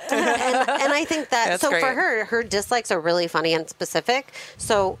 of that. and I think that That's so great. for her dislikes are really funny and specific.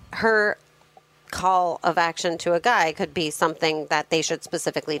 So her call of action to a guy could be something that they should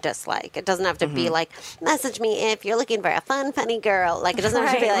specifically dislike. It doesn't have to be like, message me if you're looking for a fun, funny girl. Like, it doesn't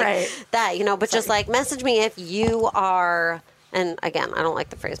have to be like that, but just like, message me if you are, and again, I don't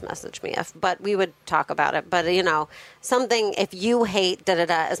like the phrase message me if, but we would talk about it. But, something, if you hate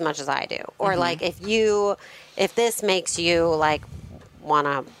da-da-da as much as I do, or like, if this makes you like want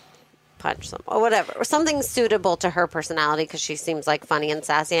to punch them or whatever, or something suitable to her personality, because she seems like funny and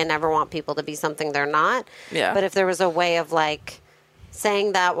sassy. I never want people to be something they're not. Yeah. But if there was a way of like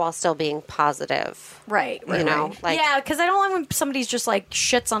saying that while still being positive, Right. like, yeah, because I don't like when somebody's just like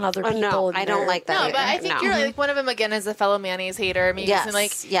shits on other people. no, and I don't they're- like that. No, either. but I think you're like one of them again is a fellow mayonnaise hater. Maybe Yes, something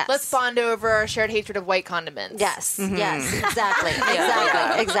like, yes. let's bond over our shared hatred of white condiments. Yes, yes, exactly.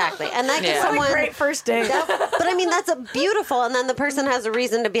 And that gives Yeah. someone What a great first date. but I mean, that's a beautiful. And then the person has a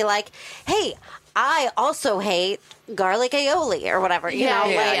reason to be like, hey, I also hate garlic aioli or whatever, Yeah,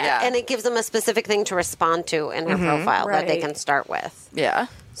 yeah. and it gives them a specific thing to respond to in her profile that they Right. can start with. Yeah.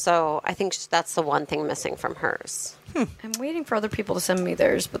 So I think that's the one thing missing from hers. I'm waiting for other people to send me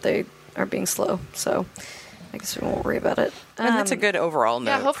theirs, but they are being slow. So I guess we won't worry about it. And that's a good overall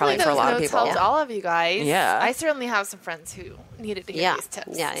note, Yeah, hopefully probably for a those lot of notes people. helped all of you guys. Yeah. I certainly have some friends who needed to hear Yeah. these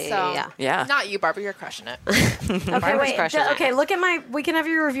tips. Yeah. So, Yeah. Not you, Barbara. You're crushing it. Okay, wait. crushing it. Okay, look at we can have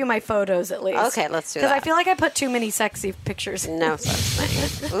you review my photos at least. Okay, let's do Because I that. feel like I put too many sexy pictures. No such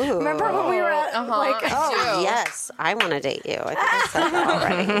thing. Ooh. Remember when we were at like? Oh, yes. I want to date you. I think I said that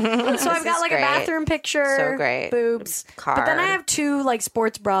already. So I've got is like great. a bathroom picture, So great. boobs, Car. but then I have two like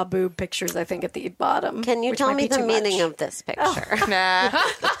sports bra boob pictures. I think at the bottom. Can you which tell might me be the too meaning much. of this picture? Nah.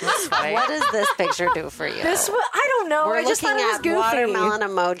 That's funny. What does this picture do for you? I don't know. We're I just looking thought it was at goofy. watermelon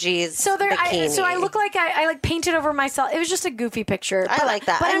emojis. So I look like I like painted over myself. It was just a goofy picture. I like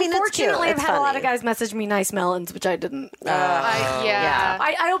that. But I mean, it's cute. unfortunately, I've It's had a lot funny. of guys message me nice melons, which I didn't. Yeah.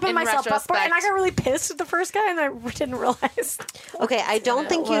 I opened In myself up for it, and I retrospect. got really pissed at the first guy, and I didn't realize. Okay, I don't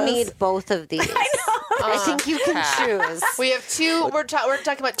think you need both of these. I think you can choose. We have two. We're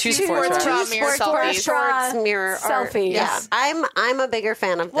talking about two sports sports bra bras. mirror sports bra selfies. bra. Shorts, mirror, selfies. Yeah, I'm a bigger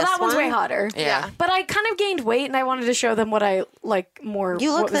fan of Well, this that one's one. way hotter. Yeah. But I kind of gained weight, and I wanted to show them what I like more.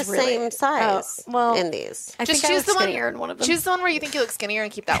 You look what the was really- same size well, in these. I Just think I choose look the one. skinnier in one of them. Choose the one where you think you look skinnier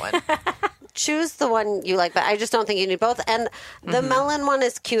and keep that one. Choose the one you like, but I just don't think you need both. And the melon one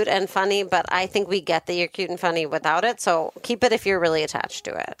is cute and funny, but I think we get that you're cute and funny without it. So keep it if you're really attached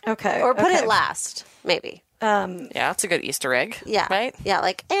to it. Okay, Or put okay. it last, maybe. Yeah, that's a good Easter egg. Yeah. Right? Yeah,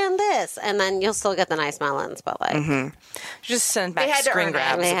 like, and this. And then you'll still get the nice melons, but like. Just send They back had to screen earn it.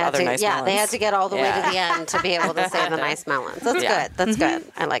 grabs They of had other to, nice yeah, melons. they had to get all the way Yeah. to the end to be able to say the nice melons. That's Yeah. good. That's good.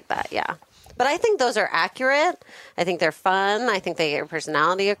 I like that. Yeah. But I think those are accurate. I think they're fun. I think they get your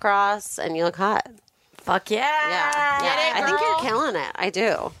personality across, and you look hot. Fuck yeah! Yeah. Get it, I think you're girl. killing it. I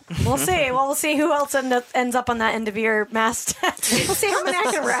do. We'll see. Well, we'll see who else ends up on that end of year mass test. We'll see how many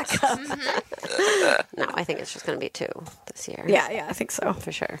I can rack up. No, I think it's just going to be 2 this year. Yeah, I think so.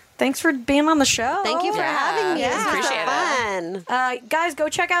 For sure. Thanks for being on the show. Thank you for having me. Yeah. This was Appreciate it. fun. Guys, go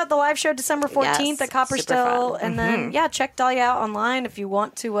check out the live show December 14th Yes, at Copper super Still. fun. And then, check Daliya out online if you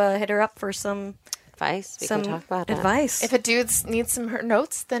want to hit her up for some Advice. We can talk about it. advice. If a dude needs some her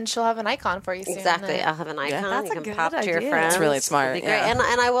notes, then she'll have an icon for you soon. Exactly. Then- I'll have an icon. That's you a can good pop to your idea. friends. It's really smart, It'd be great. yeah. And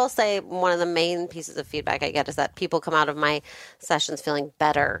I will say one of the main pieces of feedback I get is that people come out of my sessions feeling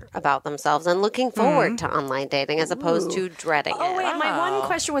better about themselves and looking forward to online dating as opposed to dreading Oh it. wait, my one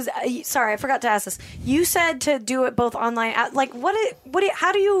question was sorry, I forgot to ask this. You said to do it both online. Like,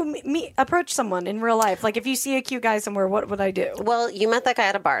 how do you approach someone in real life? Like, if you see a cute guy somewhere, what would I do? Well, you met that guy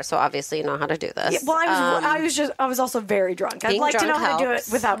at a bar, so obviously you know how to do this. Yeah, well, I was also very drunk. I'd being like to know drunk how to do it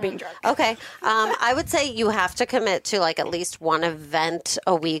helps. without being drunk. Okay. I would say you have to commit to like at least one event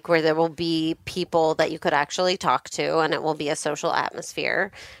a week where there will be people that you could actually talk to and it will be a social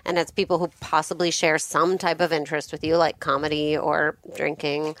atmosphere. And it's people who possibly share some type of interest with you, like comedy or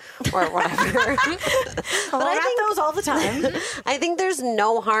drinking or whatever. But I think those all the time. I think there's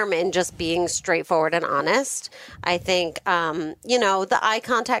no harm in just being straightforward and honest. I think, the eye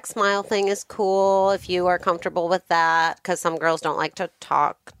contact smile thing is cool if you are comfortable with that, because some girls don't like to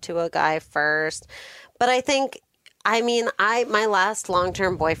talk to a guy first. But I think, my last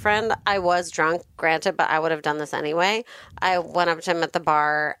long-term boyfriend, I was drunk, granted, but I would have done this anyway. I went up to him at the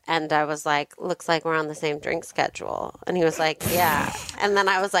bar and I was like, looks like we're on the same drink schedule. And he was like, yeah. And then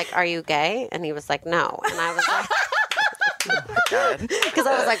I was like, are you gay? And he was like, no. And I was like... Because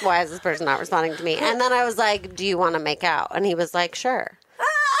I was like, why is this person not responding to me? And then I was like, do you want to make out? And he was like, sure.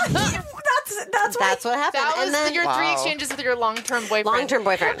 That's what happened. That was and then, your 3 exchanges with your long-term boyfriend. Long-term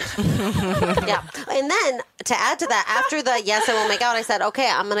boyfriend. Yeah. And then to add to that, after the yes, I will make out, I said, okay,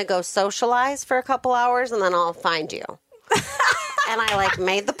 I'm going to go socialize for a couple hours and then I'll find you. And I like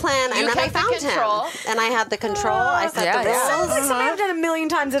made the plan, and then I found him. And I had the control. I set the rules. Sounds like something I've done a million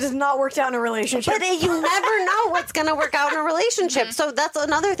times that has not worked out in a relationship. But you never know what's going to work out in a relationship. So that's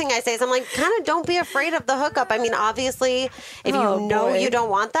another thing I say is I'm like, kind of don't be afraid of the hookup. I mean, obviously, if you know you don't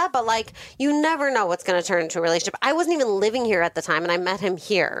want that, but like, you never know what's going to turn into a relationship. I wasn't even living here at the time, and I met him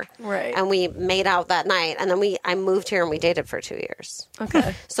here. Right. And we made out that night, and then I moved here and we dated for 2 years.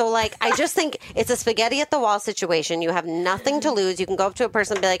 Okay. So like, I just think it's a spaghetti at the wall situation. You have nothing to lose. You can go up to a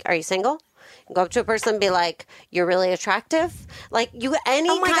person and be like, are you single? You can go up to a person and be like, you're really attractive. Like any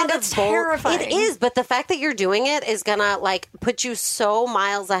kind of terrifying. It is, but the fact that you're doing it is gonna like put you so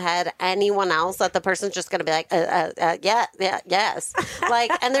miles ahead anyone else that the person's just gonna be like, yes. Like,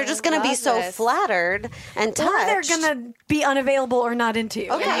 and they're just gonna be so flattered and touched. Or they're gonna be unavailable or not into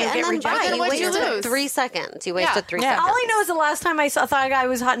you. Okay, and then bye. You wasted 3 seconds. You wasted 3 seconds. All I know is the last time I thought a guy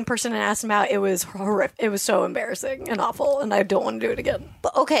was hot in person and asked him out, it was horrific. It was so embarrassing and awful, and I don't want to do it again.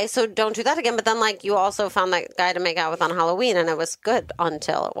 But, okay, so don't do that again. But then, like, you also found that guy to make out with on Halloween, and it was good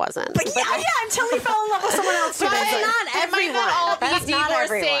until it wasn't. But until he fell in love with someone else. But that's not everyone. That's not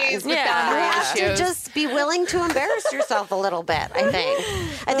everyone. You have to just be willing to embarrass yourself a little bit, I think.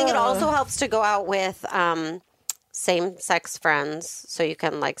 I think it also helps to go out with same-sex friends so you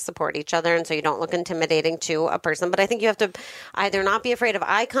can like support each other and so you don't look intimidating to a person. But I think you have to either not be afraid of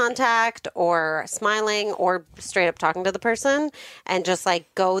eye contact or smiling or straight up talking to the person and just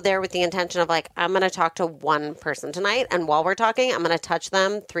like go there with the intention of like, I'm going to talk to one person tonight, and while we're talking, I'm going to touch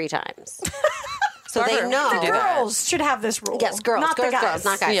them 3 times. So they know. The girls should have this rule. Yes, girls. Not girls, the guys.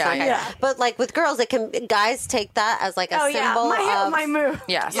 not guys. Yeah, not guys. yeah. But like with girls, guys take that as like a symbol of my move.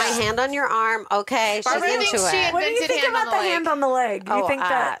 Yes. my hand on your arm. Okay, Barbara she's thinks into she it. What do you think hand about on the the hand leg. on the leg? Do you think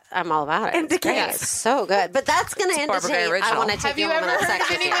that I'm all about it. indicates? It's great. It's so good. But that's going to Barbara indicate Gray I want to original. take Have you ever heard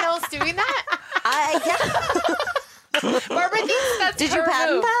of anyone else doing that? Barbara thinks that's Did you her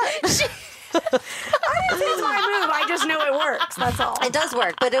patent move. that? I didn't say it's my move. I just know it works. That's all. It does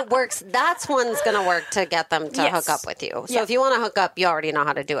work, but it works. That's one's going to work to get them to hook up with you. So if you want to hook up, you already know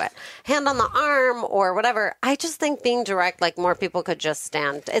how to do it. Hand on the arm or whatever. I just think being direct, like more people could just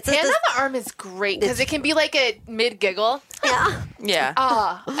stand. Hand on the arm is great because it can be like a mid-giggle. Yeah. Yeah.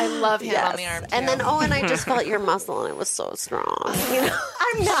 Oh, I love hand on the arm. And too. then, and I just felt your muscle and it was so strong. You know?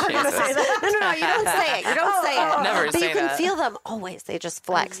 I'm not going to say that. No, you don't say it. You don't say it. Never But say you can that. feel them always. They just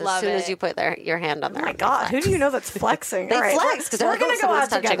flex as love soon as it. you put your hand on their Oh my God, who do you know that's flexing? They All right, flex because we're going to go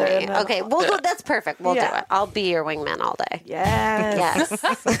out together. Me. Okay, that's perfect. We'll do it. I'll be your wingman all day. Yes.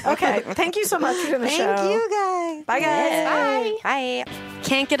 Yes. Okay. Thank you so much for doing the show. Thank you guys. Bye, guys. Bye. Bye.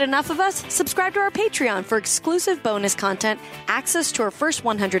 Can't get enough of us? Subscribe to our Patreon for exclusive bonus content, access to our first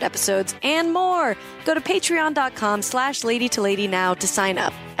 100 episodes, and more. Go to patreon.com/ladytolady now to sign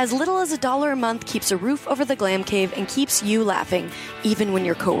up. As little as $1 a month keeps a roof over the glam cave and keeps you laughing, even when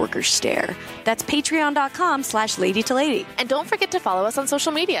your coworkers stare. That's patreon.com/ladytolady. And don't forget to follow us on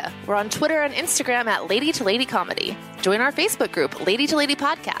social media. We're on Twitter and Instagram at Lady to Lady Comedy. Join our Facebook group, Lady to Lady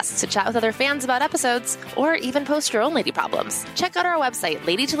Podcasts, to chat with other fans about episodes, or even post your own lady problems. Check out our website,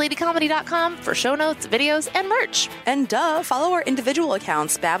 ladytoladycomedy.com, for show notes, videos, and merch. And follow our individual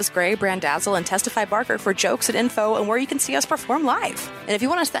accounts, Babs Gray, Brandazzle, and Testify Barker for jokes and info and where you can see us perform live. And if you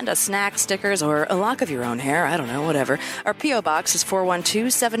want to send us snacks, stickers, or a lock of your own hair, I don't know, whatever, our P.O. Box is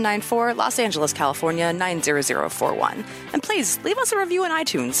 412-794, Los Angeles, California, 90041. And please, leave us a review on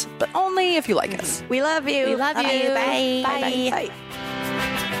iTunes, but only if you like us. We love you. We love you. Bye. Bye. Bye.